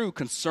comes true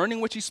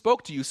concerning which he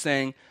spoke to you,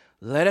 saying,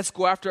 let us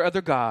go after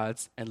other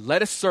gods and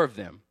let us serve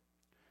them,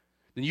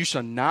 then you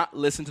shall not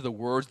listen to the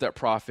words of that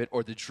prophet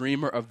or the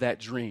dreamer of that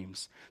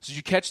dreams. So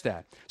you catch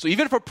that. So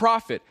even if a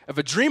prophet, if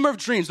a dreamer of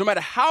dreams, no matter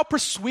how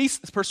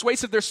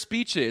persuasive their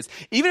speech is,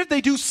 even if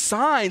they do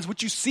signs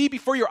which you see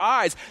before your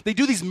eyes, they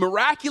do these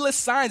miraculous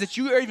signs that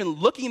you are even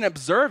looking and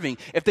observing,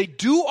 if they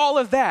do all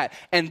of that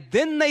and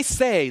then they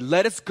say,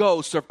 let us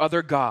go serve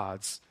other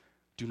gods,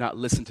 do not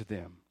listen to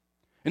them.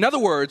 In other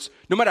words,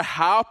 no matter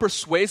how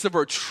persuasive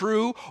or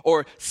true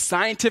or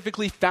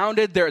scientifically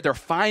founded their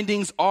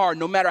findings are,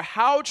 no matter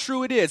how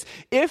true it is,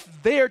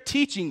 if their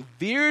teaching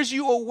veers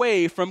you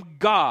away from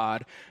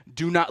God,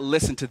 do not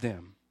listen to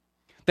them.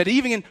 That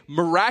even in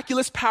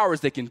miraculous powers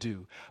they can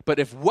do. But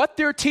if what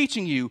they're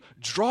teaching you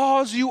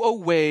draws you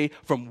away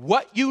from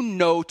what you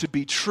know to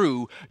be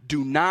true,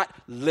 do not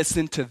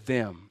listen to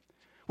them.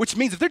 Which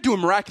means if they're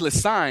doing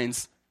miraculous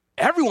signs,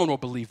 everyone will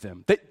believe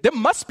them. That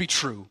must be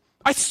true.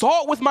 I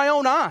saw it with my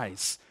own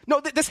eyes. No,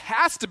 this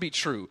has to be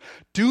true.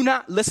 Do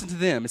not listen to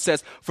them. It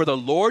says, for the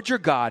Lord your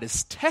God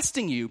is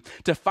testing you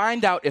to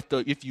find out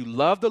if you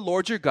love the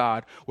Lord your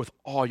God with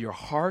all your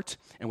heart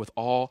and with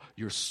all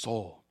your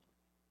soul.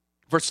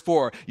 Verse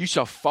 4, you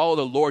shall follow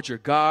the Lord your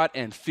God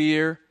and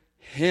fear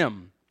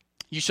him.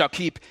 You shall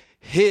keep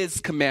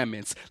his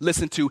commandments,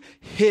 listen to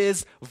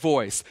his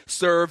voice,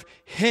 serve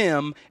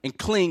him and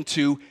cling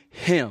to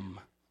him.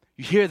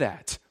 You hear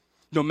that?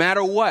 No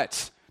matter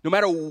what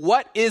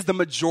is the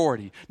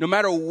majority, no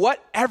matter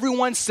what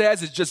everyone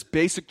says is just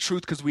basic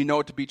truth because we know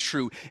it to be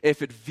true,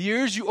 if it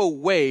veers you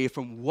away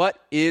from what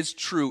is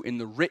true in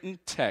the written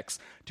text,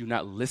 do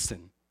not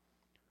listen,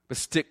 but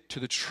stick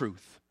to the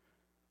truth.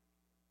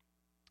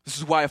 This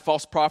is why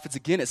false prophets,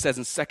 again, it says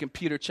in 2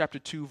 Peter chapter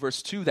 2,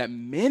 verse 2, that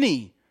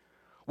many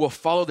will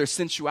follow their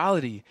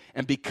sensuality,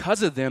 and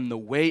because of them, the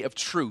way of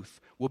truth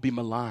will be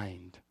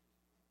maligned.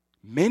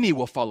 Many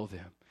will follow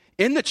them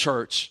in the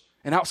church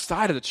and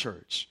outside of the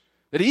church.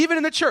 That even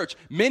in the church,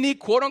 many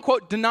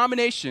quote-unquote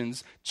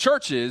denominations,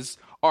 churches,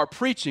 are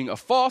preaching a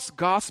false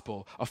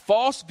gospel, a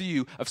false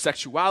view of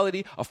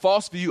sexuality, a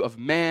false view of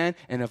man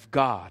and of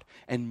God.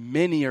 And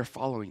many are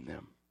following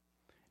them.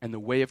 And the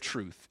way of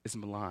truth is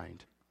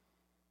maligned.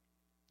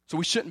 So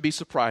we shouldn't be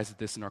surprised at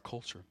this in our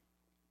culture.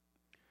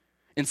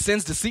 In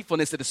sin's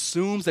deceitfulness, it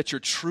assumes that your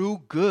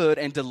true good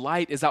and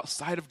delight is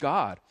outside of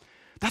God.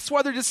 That's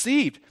why they're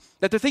deceived.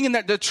 That they're thinking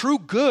that the true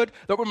good,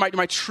 that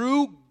my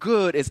true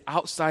good is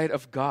outside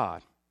of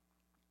God.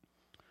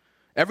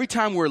 Every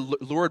time we're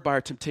lured by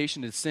our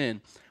temptation to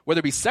sin, whether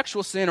it be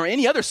sexual sin or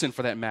any other sin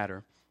for that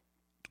matter,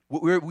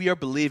 we are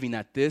believing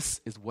that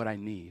this is what I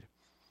need.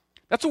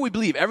 That's what we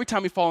believe every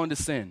time we fall into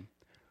sin.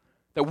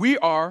 That we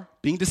are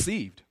being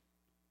deceived.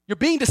 You're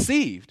being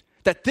deceived.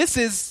 That this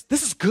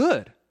is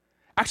good.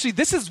 Actually,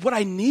 this is what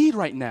I need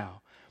right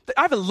now.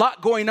 I have a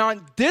lot going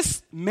on.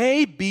 This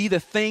may be the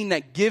thing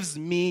that gives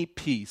me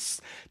peace.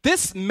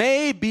 This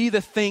may be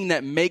the thing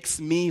that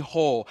makes me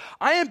whole.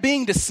 I am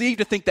being deceived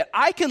to think that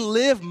I can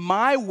live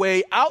my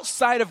way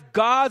outside of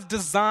God's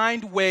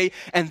designed way,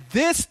 and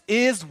this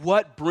is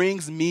what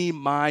brings me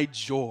my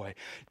joy.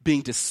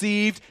 Being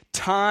deceived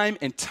time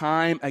and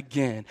time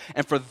again.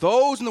 And for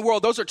those in the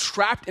world, those are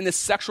trapped in this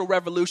sexual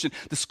revolution,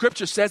 the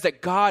scripture says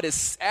that God is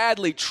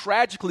sadly,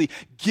 tragically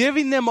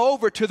giving them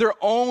over to their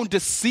own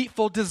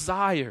deceitful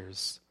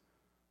desires.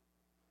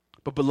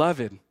 But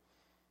beloved,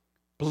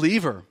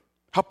 believer,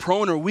 how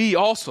prone are we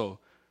also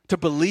to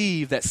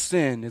believe that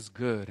sin is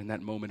good in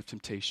that moment of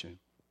temptation?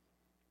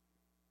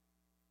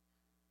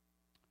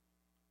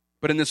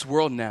 But in this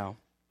world now,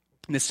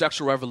 in this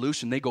sexual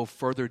revolution, they go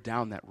further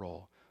down that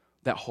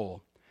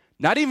hole.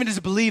 Not even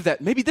just believe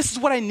that maybe this is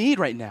what I need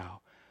right now.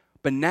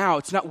 But now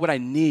it's not what I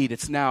need.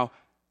 It's now,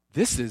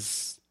 this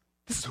is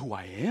who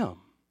I am.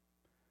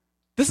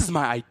 This is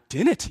my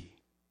identity.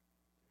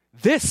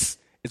 This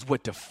is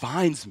what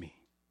defines me.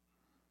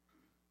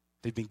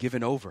 They've been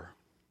given over.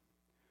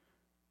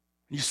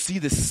 You see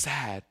this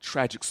sad,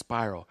 tragic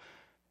spiral.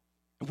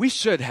 We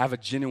should have a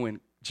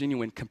genuine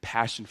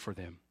compassion for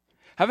them.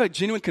 Have a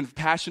genuine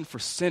compassion for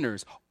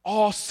sinners,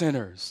 all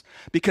sinners,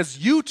 because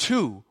you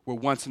too were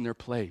once in their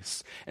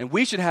place. And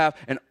we should have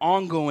an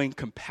ongoing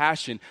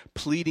compassion,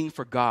 pleading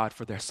for God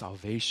for their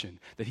salvation,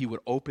 that he would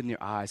open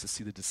their eyes to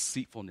see the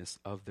deceitfulness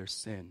of their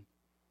sin.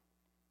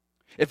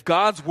 If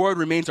God's word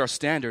remains our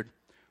standard,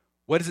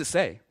 what does it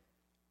say?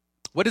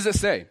 What does it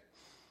say?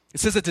 It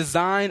says the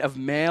design of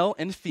male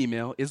and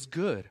female is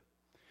good.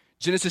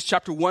 Genesis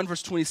chapter 1,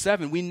 verse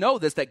 27, we know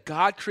this, that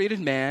God created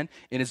man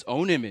in his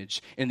own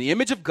image. In the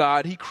image of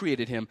God, he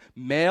created him.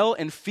 Male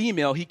and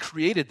female, he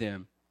created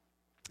them.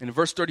 And in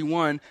verse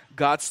 31,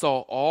 God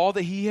saw all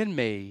that he had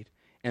made,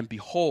 and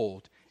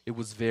behold, it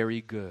was very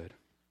good.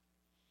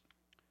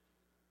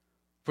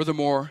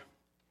 Furthermore,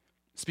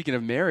 speaking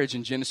of marriage,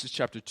 in Genesis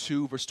chapter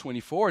 2, verse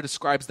 24, it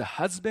describes the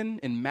husband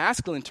in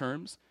masculine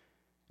terms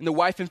and the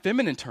wife in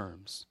feminine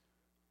terms.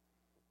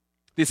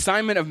 The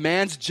assignment of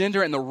man's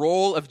gender and the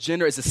role of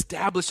gender is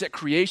established at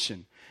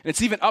creation. And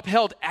it's even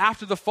upheld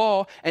after the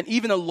fall, and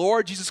even the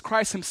Lord Jesus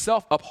Christ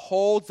himself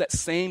upholds that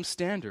same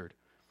standard.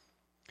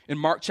 In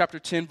Mark chapter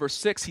 10, verse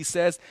 6, he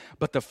says,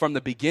 "But from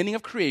the beginning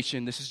of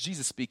creation," this is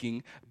Jesus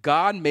speaking,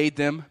 "God made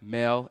them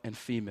male and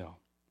female.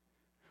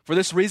 For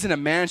this reason, a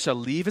man shall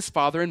leave his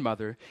father and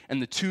mother,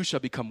 and the two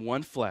shall become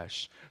one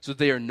flesh. So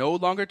they are no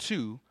longer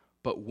two,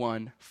 but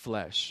one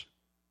flesh.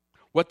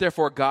 What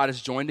therefore God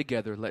has joined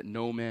together, let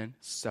no man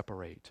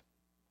separate."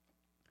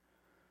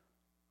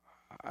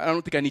 I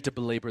don't think I need to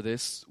belabor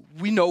this.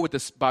 We know what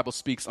this Bible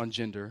speaks on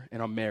gender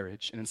and on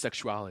marriage and in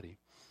sexuality.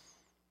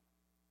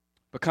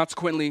 But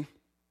consequently,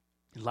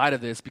 in light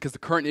of this, because the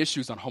current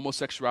issues on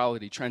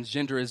homosexuality,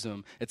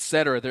 transgenderism,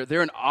 etc.,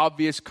 they're an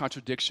obvious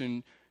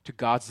contradiction to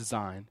God's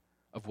design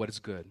of what is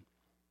good.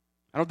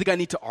 I don't think I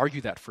need to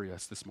argue that for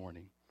us this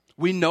morning.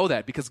 We know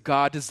that because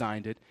God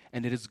designed it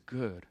and it is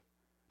good.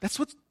 That's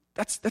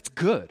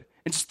good.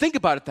 And just think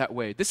about it that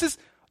way. This is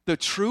the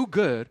true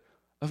good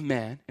of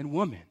man and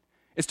woman,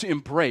 is to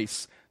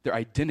embrace their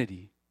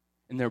identity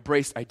and their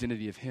embrace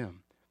identity of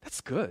him.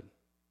 That's good.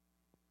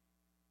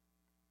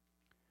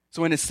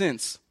 So in a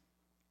sense,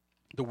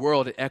 the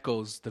world, it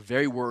echoes the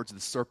very words of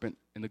the serpent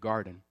in the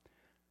garden.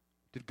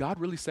 Did God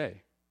really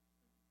say?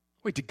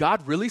 Wait, did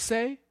God really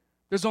say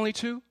there's only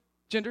two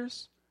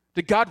genders?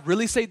 Did God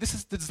really say this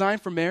is the design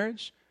for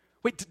marriage?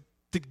 Wait,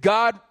 did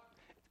God,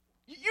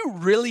 you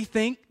really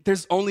think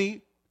there's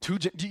only two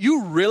genders? Do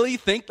you really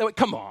think that? Wait,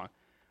 come on.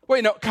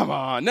 Wait, no, come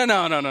on.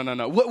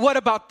 No. What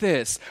about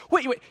this?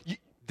 Wait.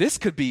 This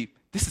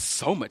is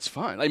so much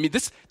fun. I mean,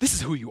 this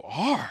is who you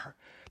are.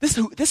 This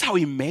is how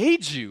he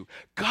made you.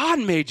 God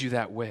made you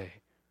that way.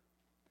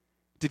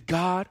 Did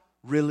God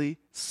really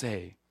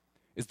say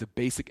is the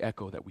basic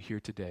echo that we hear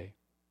today.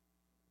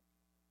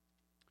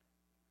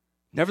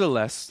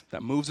 Nevertheless,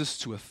 that moves us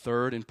to a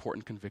third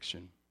important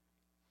conviction,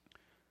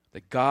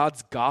 that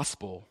God's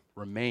gospel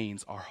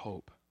remains our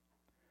hope.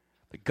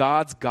 That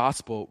God's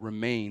gospel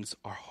remains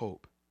our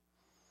hope.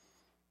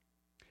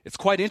 It's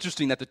quite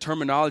interesting that the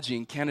terminology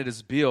in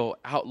Canada's bill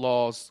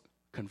outlaws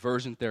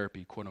conversion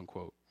therapy, quote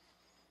unquote.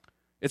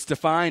 It's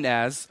defined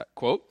as,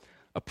 quote,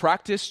 a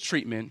practice,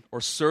 treatment, or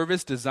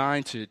service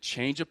designed to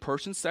change a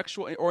person's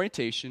sexual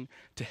orientation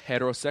to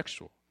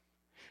heterosexual,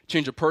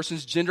 change a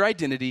person's gender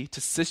identity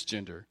to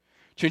cisgender,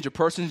 change a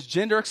person's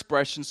gender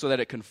expression so that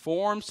it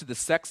conforms to the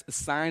sex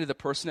assigned to the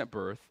person at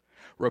birth,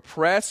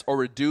 repress or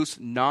reduce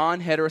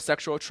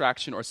non-heterosexual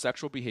attraction or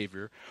sexual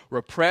behavior,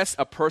 repress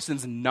a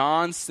person's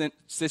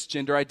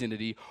non-cisgender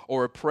identity,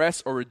 or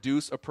repress or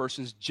reduce a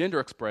person's gender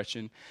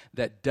expression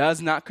that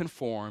does not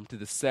conform to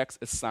the sex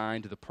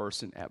assigned to the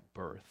person at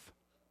birth.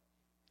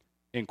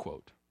 End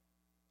quote.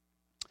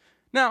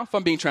 Now, if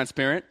I'm being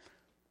transparent,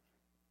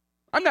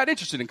 I'm not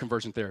interested in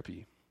conversion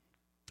therapy.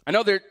 I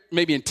know they're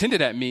maybe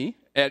intended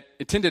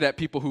at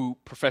people who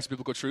profess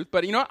biblical truth,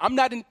 but I'm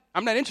not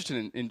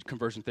interested in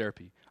conversion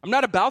therapy. I'm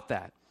not about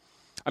that.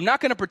 I'm not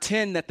going to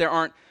pretend that there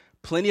aren't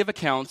plenty of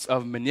accounts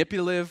of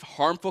manipulative,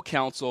 harmful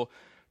counsel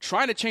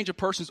trying to change a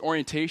person's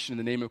orientation in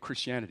the name of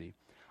Christianity.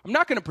 I'm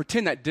not going to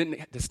pretend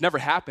this never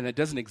happened, that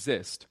doesn't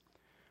exist.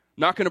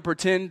 I'm not going to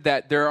pretend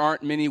that there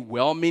aren't many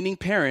well-meaning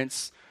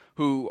parents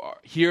who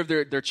hear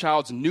their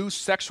child's new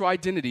sexual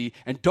identity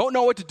and don't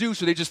know what to do,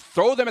 so they just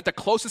throw them at the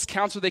closest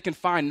counselor they can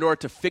find in order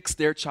to fix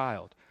their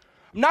child.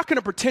 I'm not going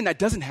to pretend that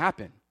doesn't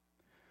happen.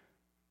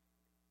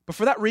 But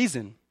for that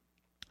reason,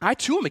 I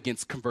too am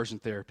against conversion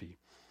therapy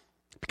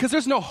because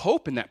there's no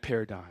hope in that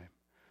paradigm.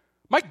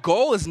 My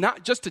goal is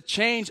not just to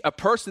change a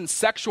person's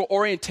sexual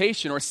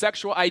orientation or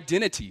sexual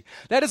identity.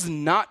 That is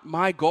not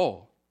my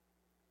goal.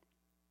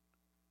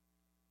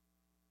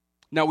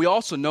 Now, we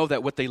also know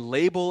that what they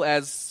label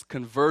as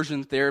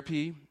conversion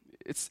therapy,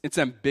 it's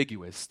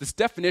ambiguous. This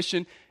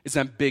definition is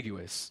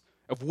ambiguous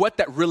of what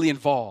that really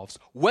involves,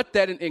 what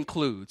that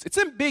includes. It's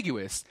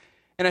ambiguous,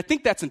 and I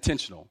think that's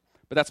intentional,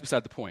 but that's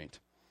beside the point.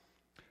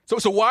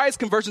 So why is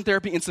conversion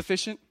therapy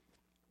insufficient?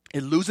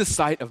 It loses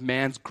sight of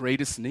man's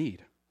greatest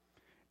need.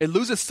 It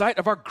loses sight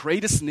of our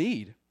greatest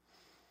need.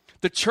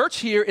 The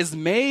church here is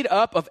made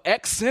up of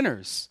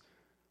ex-sinners.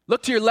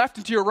 Look to your left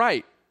and to your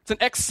right. It's an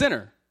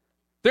ex-sinner.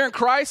 They're in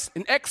Christ,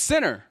 an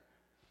ex-sinner.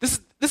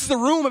 This is the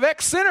room of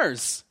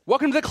ex-sinners.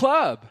 Welcome to the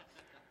club.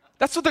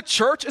 That's what the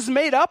church is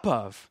made up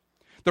of.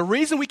 The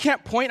reason we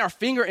can't point our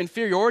finger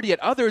inferiority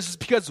at others is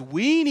because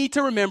we need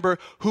to remember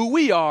who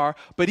we are,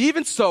 but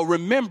even so,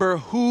 remember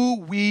who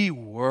we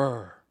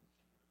were.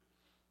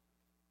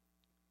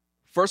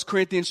 1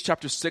 Corinthians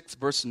chapter 6,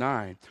 verse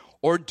 9.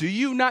 Or do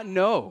you not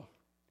know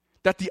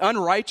that the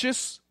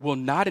unrighteous will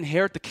not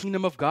inherit the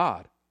kingdom of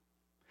God?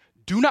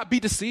 Do not be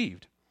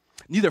deceived.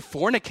 Neither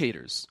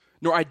fornicators,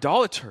 nor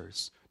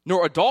idolaters,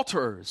 nor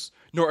adulterers,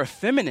 nor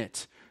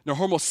effeminate, nor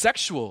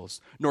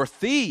homosexuals, nor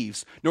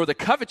thieves, nor the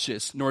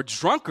covetous, nor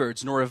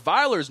drunkards, nor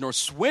revilers, nor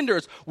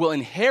swindlers will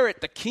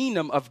inherit the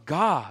kingdom of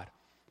God.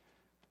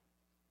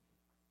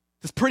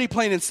 It's pretty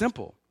plain and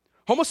simple.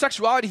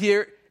 Homosexuality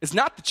here is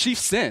not the chief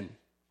sin,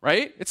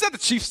 right? It's not the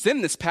chief sin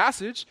in this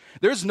passage.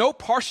 There's no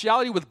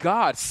partiality with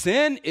God.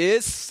 Sin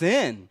is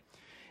sin.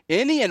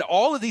 Any and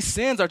all of these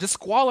sins are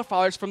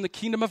disqualifiers from the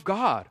kingdom of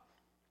God.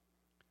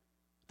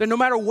 That no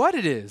matter what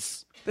it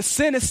is, the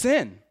sin is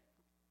sin.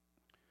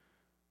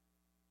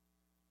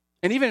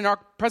 And even in our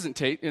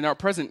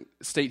present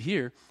state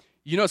here,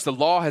 you notice the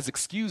law has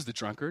excused the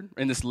drunkard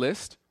in this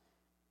list.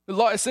 The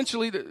law,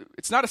 essentially,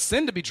 it's not a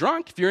sin to be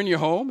drunk if you're in your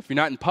home, if you're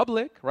not in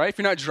public, right? If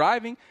you're not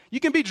driving,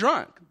 you can be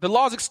drunk. The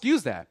law has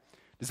excused that.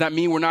 Does that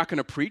mean we're not going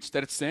to preach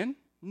that it's sin?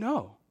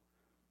 No.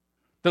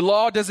 The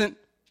law doesn't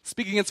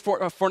speak against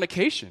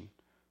fornication.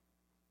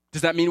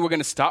 Does that mean we're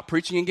going to stop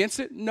preaching against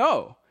it?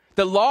 No.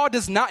 The law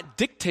does not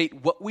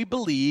dictate what we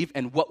believe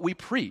and what we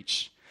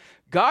preach.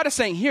 God is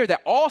saying here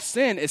that all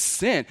sin is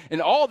sin,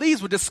 and all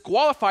these would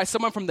disqualify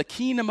someone from the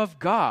kingdom of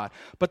God.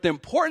 But the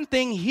important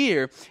thing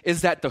here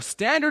is that the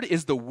standard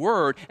is the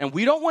word, and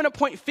we don't want to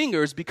point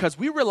fingers because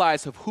we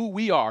realize of who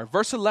we are.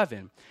 Verse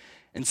 11,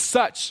 and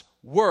such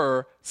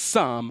were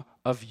some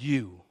of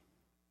you.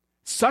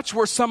 Such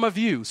were some of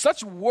you.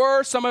 Such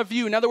were some of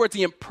you. In other words,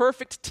 the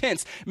imperfect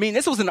tense. I mean,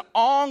 this was an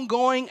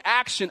ongoing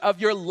action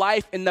of your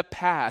life in the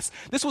past.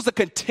 This was a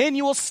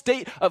continual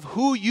state of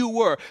who you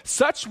were.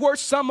 Such were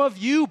some of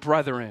you,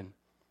 brethren,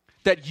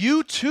 that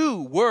you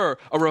too were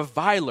a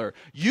reviler.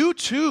 You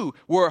too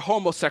were a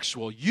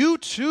homosexual. You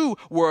too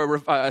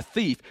were a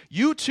thief.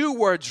 You too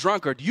were a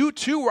drunkard. You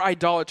too were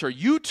idolater.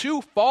 You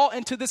too fall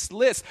into this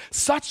list.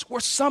 Such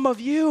were some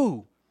of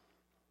you.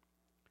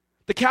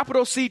 The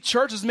capital C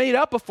church is made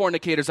up of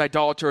fornicators,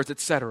 idolaters,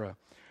 etc.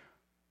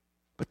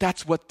 But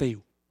that's what they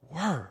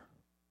were.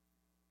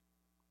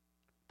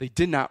 They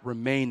did not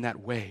remain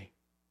that way.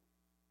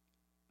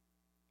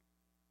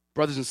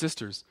 Brothers and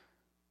sisters,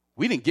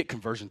 we didn't get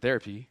conversion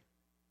therapy.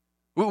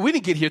 We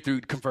didn't get here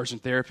through conversion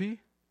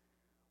therapy.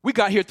 We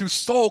got here through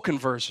soul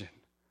conversion.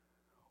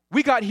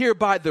 We got here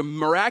by the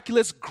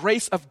miraculous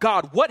grace of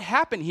God. What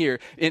happened here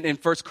in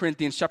 1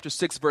 Corinthians chapter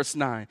 6, verse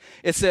 9?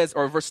 It says,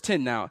 or verse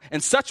 10 now,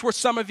 and such were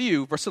some of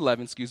you, verse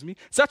 11,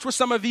 such were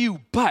some of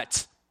you,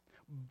 but,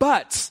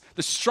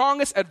 the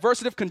strongest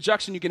adversative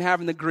conjunction you can have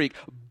in the Greek,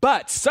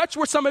 but, such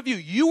were some of you.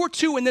 You were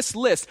too in this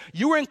list.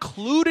 You were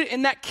included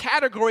in that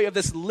category of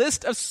this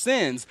list of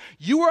sins.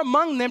 You were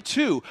among them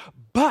too.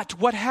 But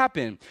what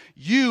happened?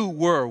 You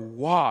were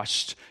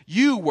washed.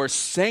 You were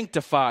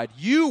sanctified.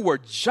 You were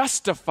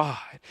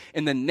justified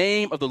in the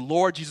name of the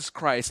Lord Jesus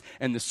Christ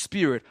and the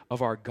Spirit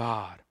of our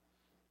God.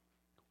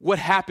 What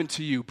happened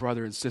to you,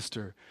 brother and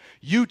sister?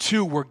 You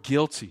too were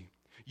guilty.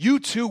 You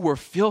too were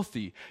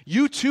filthy.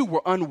 You too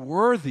were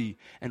unworthy.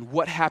 And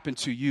what happened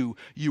to you?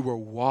 You were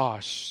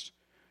washed.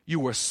 You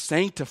were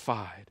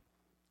sanctified.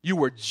 You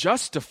were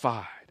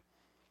justified.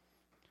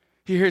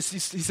 He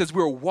says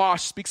we were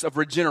washed, speaks of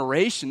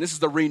regeneration. This is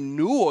the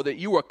renewal, that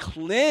you were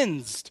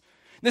cleansed.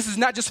 This is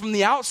not just from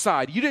the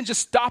outside. You didn't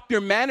just stop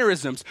your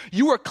mannerisms.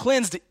 You were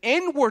cleansed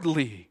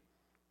inwardly.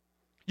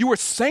 You were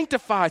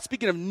sanctified,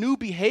 speaking of new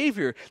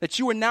behavior, that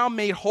you were now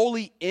made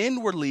holy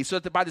inwardly, so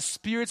that by the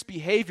Spirit's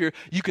behavior,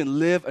 you can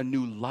live a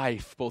new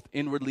life, both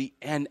inwardly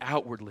and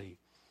outwardly.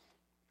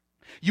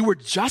 You were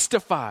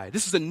justified.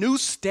 This is a new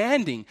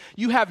standing.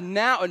 You have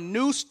now a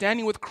new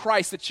standing with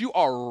Christ, that you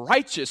are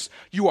righteous.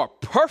 You are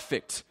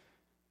perfect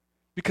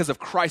because of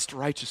Christ's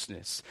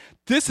righteousness.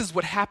 This is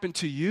what happened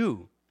to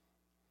you.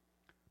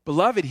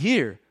 Beloved,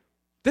 here,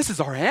 this is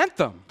our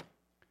anthem.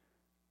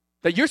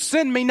 That your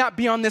sin may not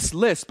be on this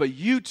list, but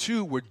you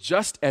too were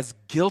just as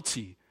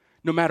guilty,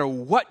 no matter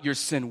what your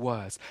sin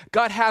was.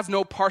 God has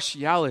no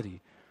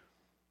partiality.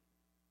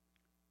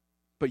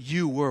 But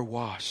you were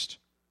washed.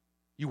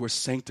 You were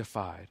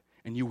sanctified,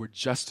 and you were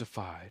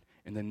justified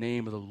in the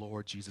name of the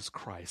Lord Jesus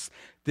Christ.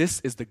 This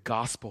is the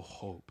gospel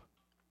hope.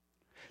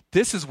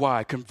 This is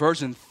why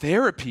conversion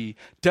therapy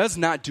does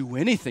not do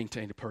anything to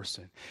any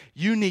person.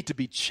 You need to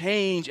be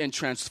changed and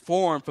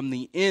transformed from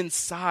the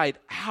inside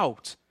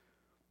out.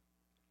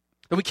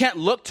 That we can't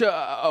look to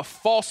a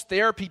false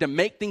therapy to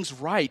make things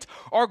right.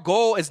 Our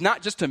goal is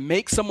not just to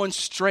make someone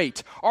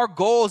straight. Our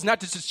goal is not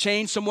just to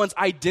change someone's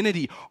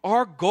identity.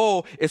 Our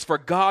goal is for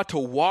God to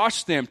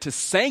wash them, to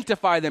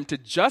sanctify them, to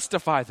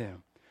justify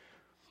them.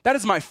 That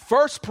is my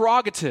first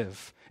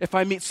prerogative. If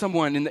I meet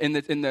someone in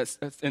the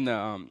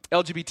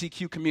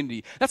LGBTQ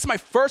community, that's my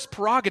first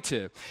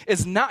prerogative,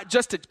 is not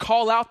just to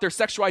call out their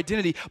sexual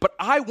identity, but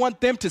I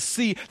want them to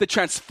see the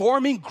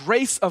transforming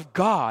grace of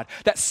God,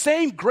 that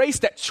same grace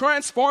that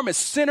transformed a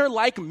sinner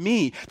like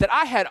me, that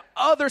I had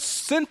other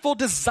sinful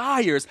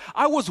desires.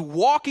 I was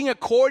walking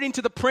according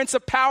to the prince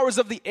of powers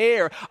of the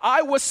air.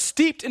 I was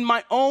steeped in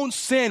my own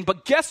sin,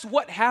 but guess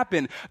what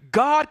happened?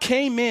 God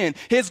came in.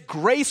 His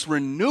grace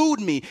renewed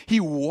me. He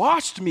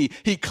washed me.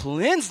 He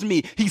cleansed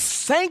me. He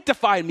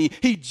sanctified me.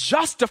 He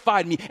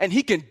justified me. And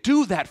he can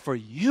do that for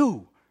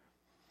you.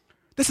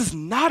 This is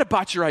not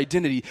about your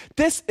identity.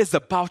 This is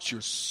about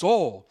your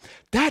soul.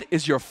 That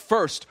is your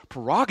first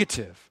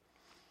prerogative,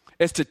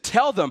 is to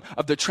tell them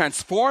of the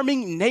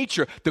transforming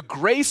nature, the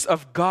grace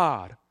of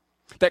God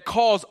that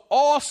calls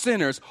all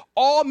sinners,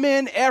 all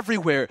men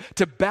everywhere,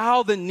 to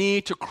bow the knee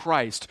to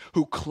Christ,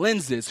 who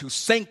cleanses, who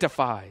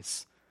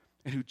sanctifies,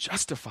 and who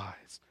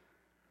justifies.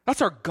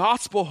 That's our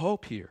gospel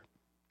hope here.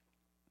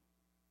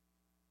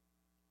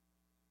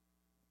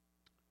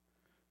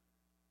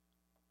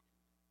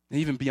 And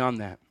even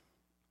beyond that,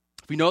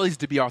 we know these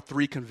to be our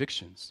three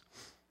convictions: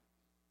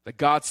 that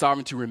God's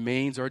sovereignty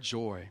remains our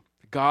joy,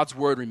 that God's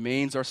word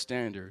remains our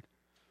standard,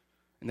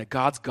 and that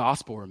God's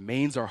gospel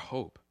remains our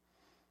hope.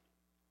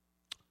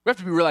 We have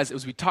to realize,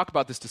 as we talk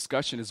about this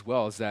discussion as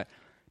well, is that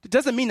it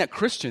doesn't mean that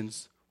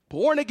Christians,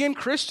 born-again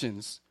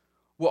Christians,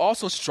 will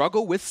also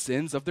struggle with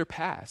sins of their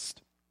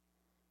past.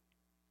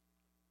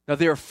 Now,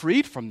 they are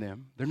freed from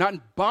them. They're not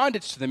in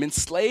bondage to them,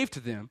 enslaved to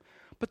them,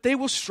 but they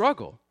will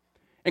struggle.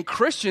 And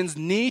Christians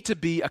need to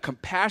be a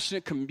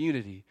compassionate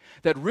community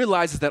that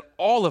realizes that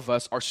all of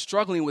us are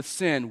struggling with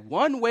sin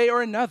one way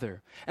or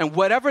another. And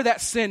whatever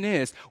that sin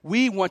is,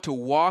 we want to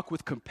walk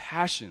with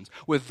compassion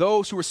with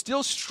those who are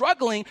still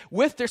struggling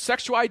with their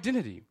sexual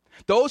identity.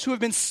 Those who have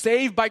been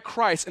saved by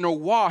Christ and are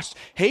washed,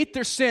 hate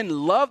their sin,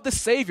 love the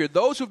Savior.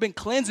 Those who have been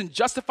cleansed and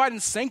justified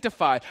and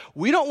sanctified.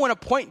 We don't want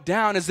to point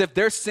down as if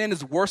their sin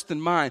is worse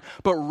than mine,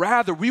 but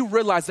rather we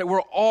realize that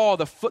we're all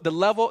the foot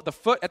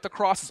at the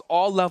cross is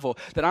all level,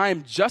 that I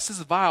am just as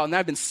vile and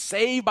I've been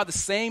saved by the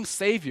same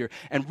Savior.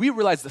 And we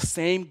realize the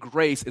same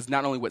grace is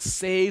not only what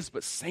saves,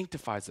 but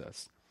sanctifies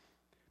us.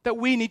 That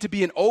we need to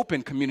be an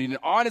open community, an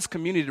honest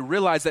community, to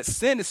realize that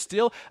sin is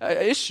still an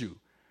issue.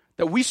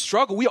 That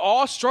we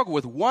all struggle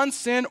with one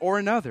sin or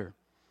another.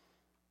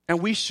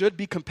 And we should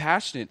be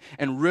compassionate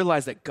and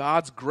realize that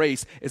God's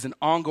grace is an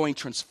ongoing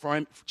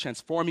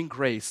transforming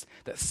grace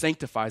that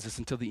sanctifies us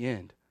until the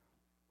end.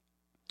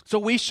 So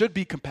we should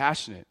be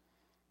compassionate.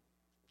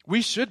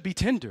 We should be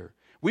tender.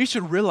 We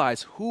should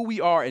realize who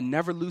we are and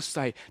never lose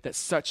sight that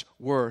such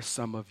were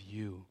some of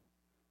you.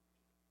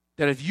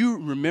 That if you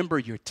remember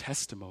your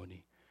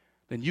testimony,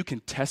 then you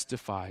can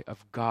testify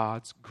of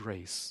God's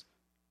grace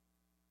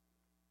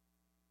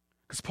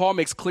Because Paul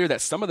makes clear that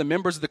some of the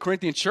members of the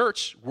Corinthian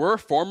church were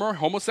former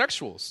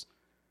homosexuals.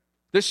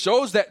 This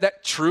shows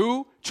that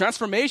true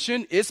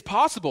transformation is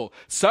possible.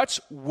 Such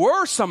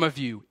were some of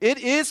you. It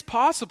is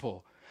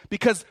possible.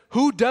 Because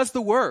who does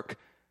the work?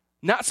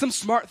 Not some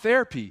smart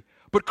therapy,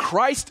 but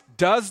Christ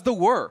does the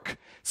work.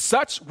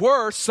 Such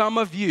were some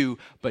of you,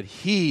 but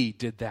he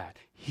did that.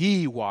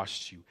 He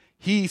washed you.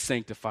 He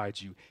sanctified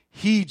you.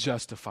 He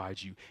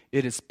justified you.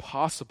 It is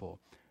possible,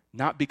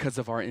 not because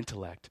of our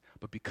intellect,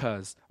 but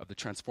because of the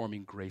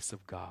transforming grace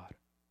of God.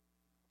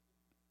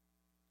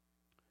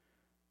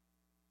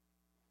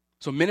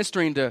 So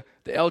ministering to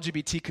the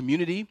LGBT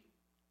community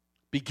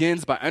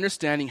begins by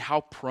understanding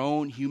how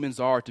prone humans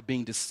are to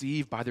being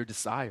deceived by their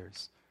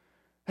desires.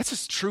 That's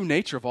just true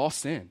nature of all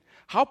sin.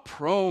 How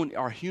prone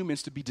are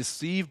humans to be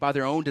deceived by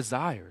their own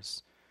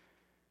desires?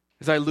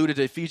 As I alluded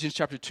to Ephesians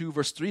chapter 2,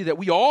 verse 3, that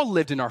we all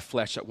lived in our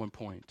flesh at one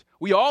point.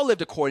 We all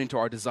lived according to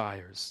our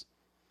desires.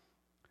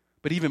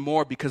 But even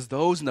more, because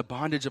those in the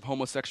bondage of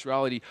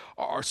homosexuality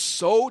are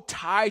so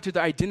tied to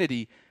the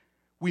identity,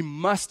 we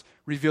must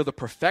reveal the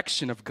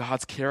perfection of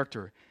God's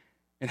character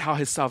and how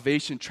his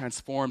salvation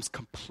transforms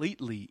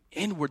completely,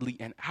 inwardly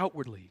and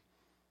outwardly.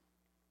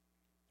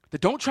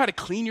 That don't try to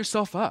clean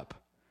yourself up.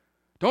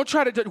 Don't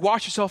try to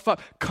wash yourself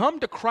up. Come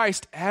to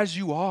Christ as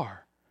you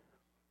are.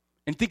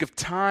 And think of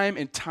time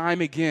and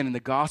time again in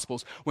the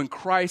Gospels when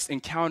Christ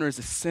encounters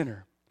a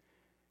sinner.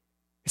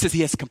 It says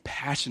he has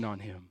compassion on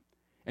him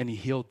and he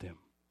healed them.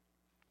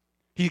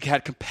 He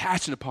had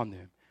compassion upon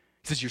them.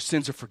 He says, your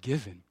sins are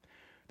forgiven.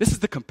 This is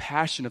the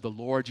compassion of the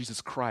Lord Jesus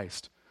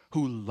Christ,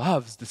 who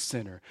loves the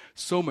sinner,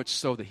 so much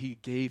so that he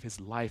gave his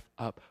life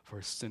up for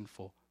a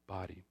sinful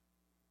body.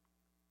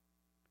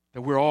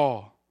 That we're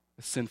all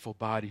a sinful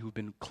body who've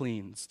been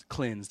cleansed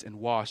and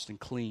washed and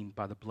cleaned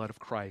by the blood of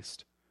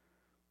Christ.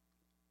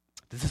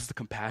 This is the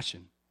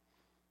compassion,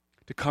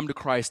 to come to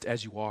Christ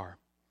as you are.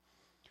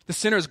 The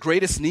sinner's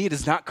greatest need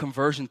is not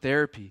conversion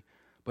therapy,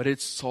 but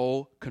it's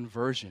soul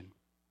conversion.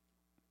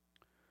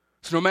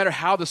 So no matter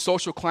how the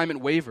social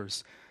climate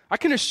wavers, I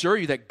can assure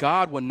you that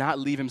God will not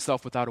leave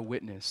himself without a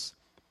witness.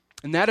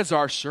 And that is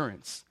our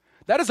assurance.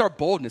 That is our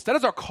boldness. That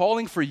is our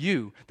calling for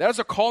you. That is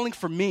our calling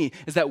for me,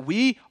 is that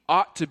we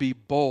ought to be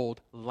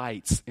bold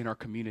lights in our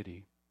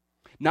community.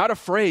 Not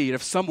afraid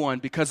of someone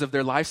because of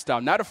their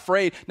lifestyle. Not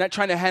afraid, not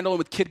trying to handle them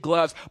with kid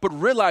gloves, but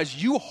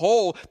realize you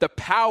hold the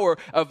power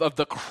of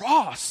the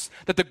cross,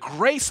 that the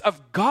grace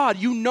of God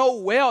you know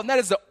well, and that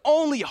is the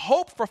only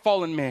hope for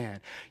fallen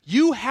man.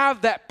 You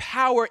have that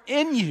power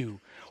in you.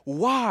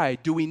 Why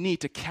do we need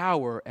to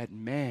cower at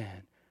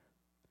man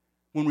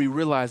when we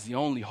realize the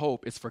only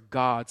hope is for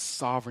God's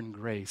sovereign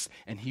grace,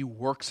 and he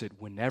works it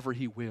whenever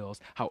he wills,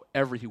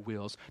 however he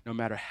wills, no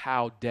matter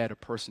how dead a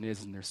person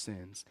is in their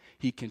sins?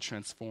 He can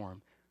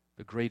transform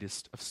the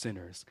greatest of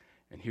sinners.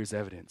 And here's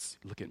evidence.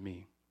 Look at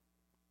me.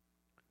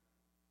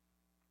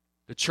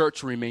 The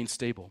church will remain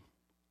stable,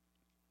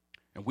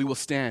 and we will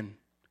stand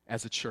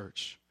as a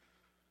church.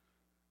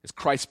 As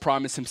Christ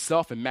promised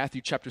himself in Matthew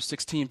chapter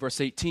 16,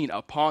 verse 18,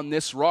 upon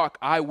this rock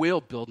I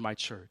will build my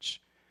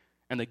church,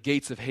 and the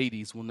gates of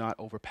Hades will not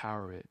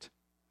overpower it.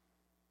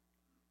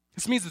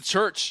 This means the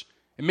church,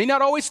 it may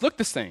not always look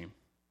the same,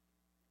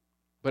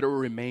 but it will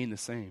remain the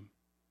same.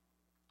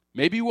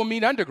 Maybe we'll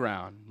meet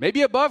underground,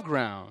 maybe above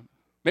ground,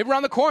 maybe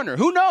around the corner.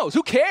 Who knows?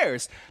 Who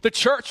cares? The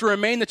church will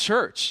remain the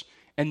church,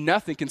 and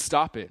nothing can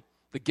stop it.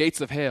 The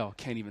gates of hell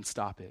can't even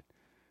stop it.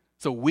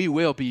 So we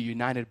will be a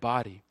united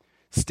body,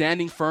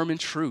 standing firm in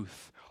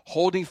truth,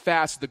 holding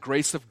fast the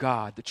grace of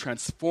God, the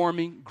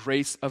transforming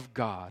grace of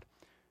God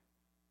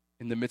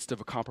in the midst of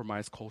a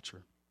compromised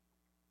culture.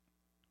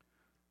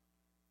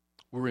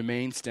 We'll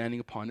remain standing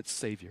upon its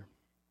Savior,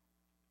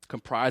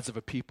 comprised of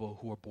a people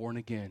who are born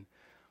again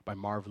by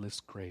marvelous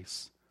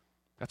grace.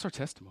 That's our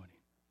testimony.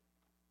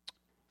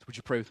 So would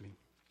you pray with me?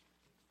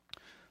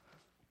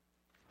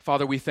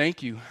 Father, we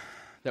thank you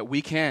that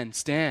we can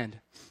stand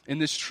in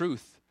this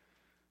truth,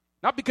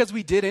 not because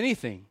we did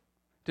anything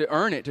to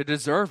earn it, to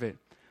deserve it,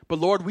 but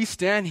Lord, we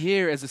stand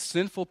here as a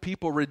sinful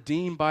people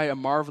redeemed by a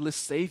marvelous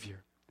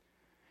Savior.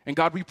 And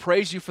God, we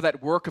praise you for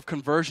that work of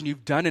conversion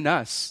you've done in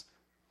us.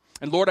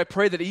 And Lord, I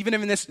pray that even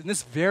in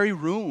this very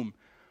room,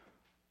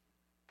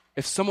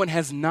 if someone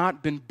has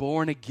not been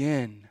born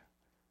again,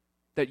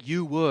 that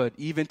you would,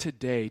 even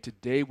today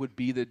would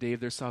be the day of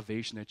their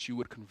salvation, that you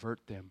would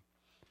convert them.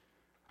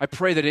 I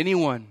pray that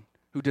anyone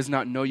who does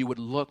not know you would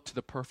look to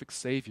the perfect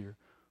Savior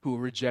who will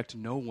reject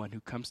no one who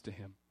comes to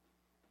him.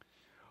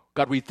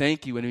 God, we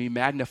thank you and we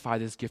magnify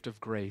this gift of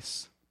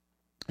grace.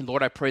 And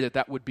Lord, I pray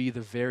that would be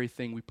the very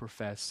thing we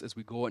profess as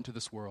we go into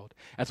this world.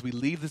 As we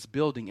leave this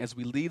building, as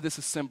we leave this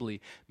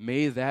assembly,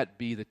 may that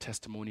be the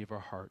testimony of our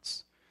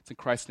hearts. It's in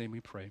Christ's name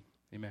we pray.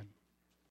 Amen.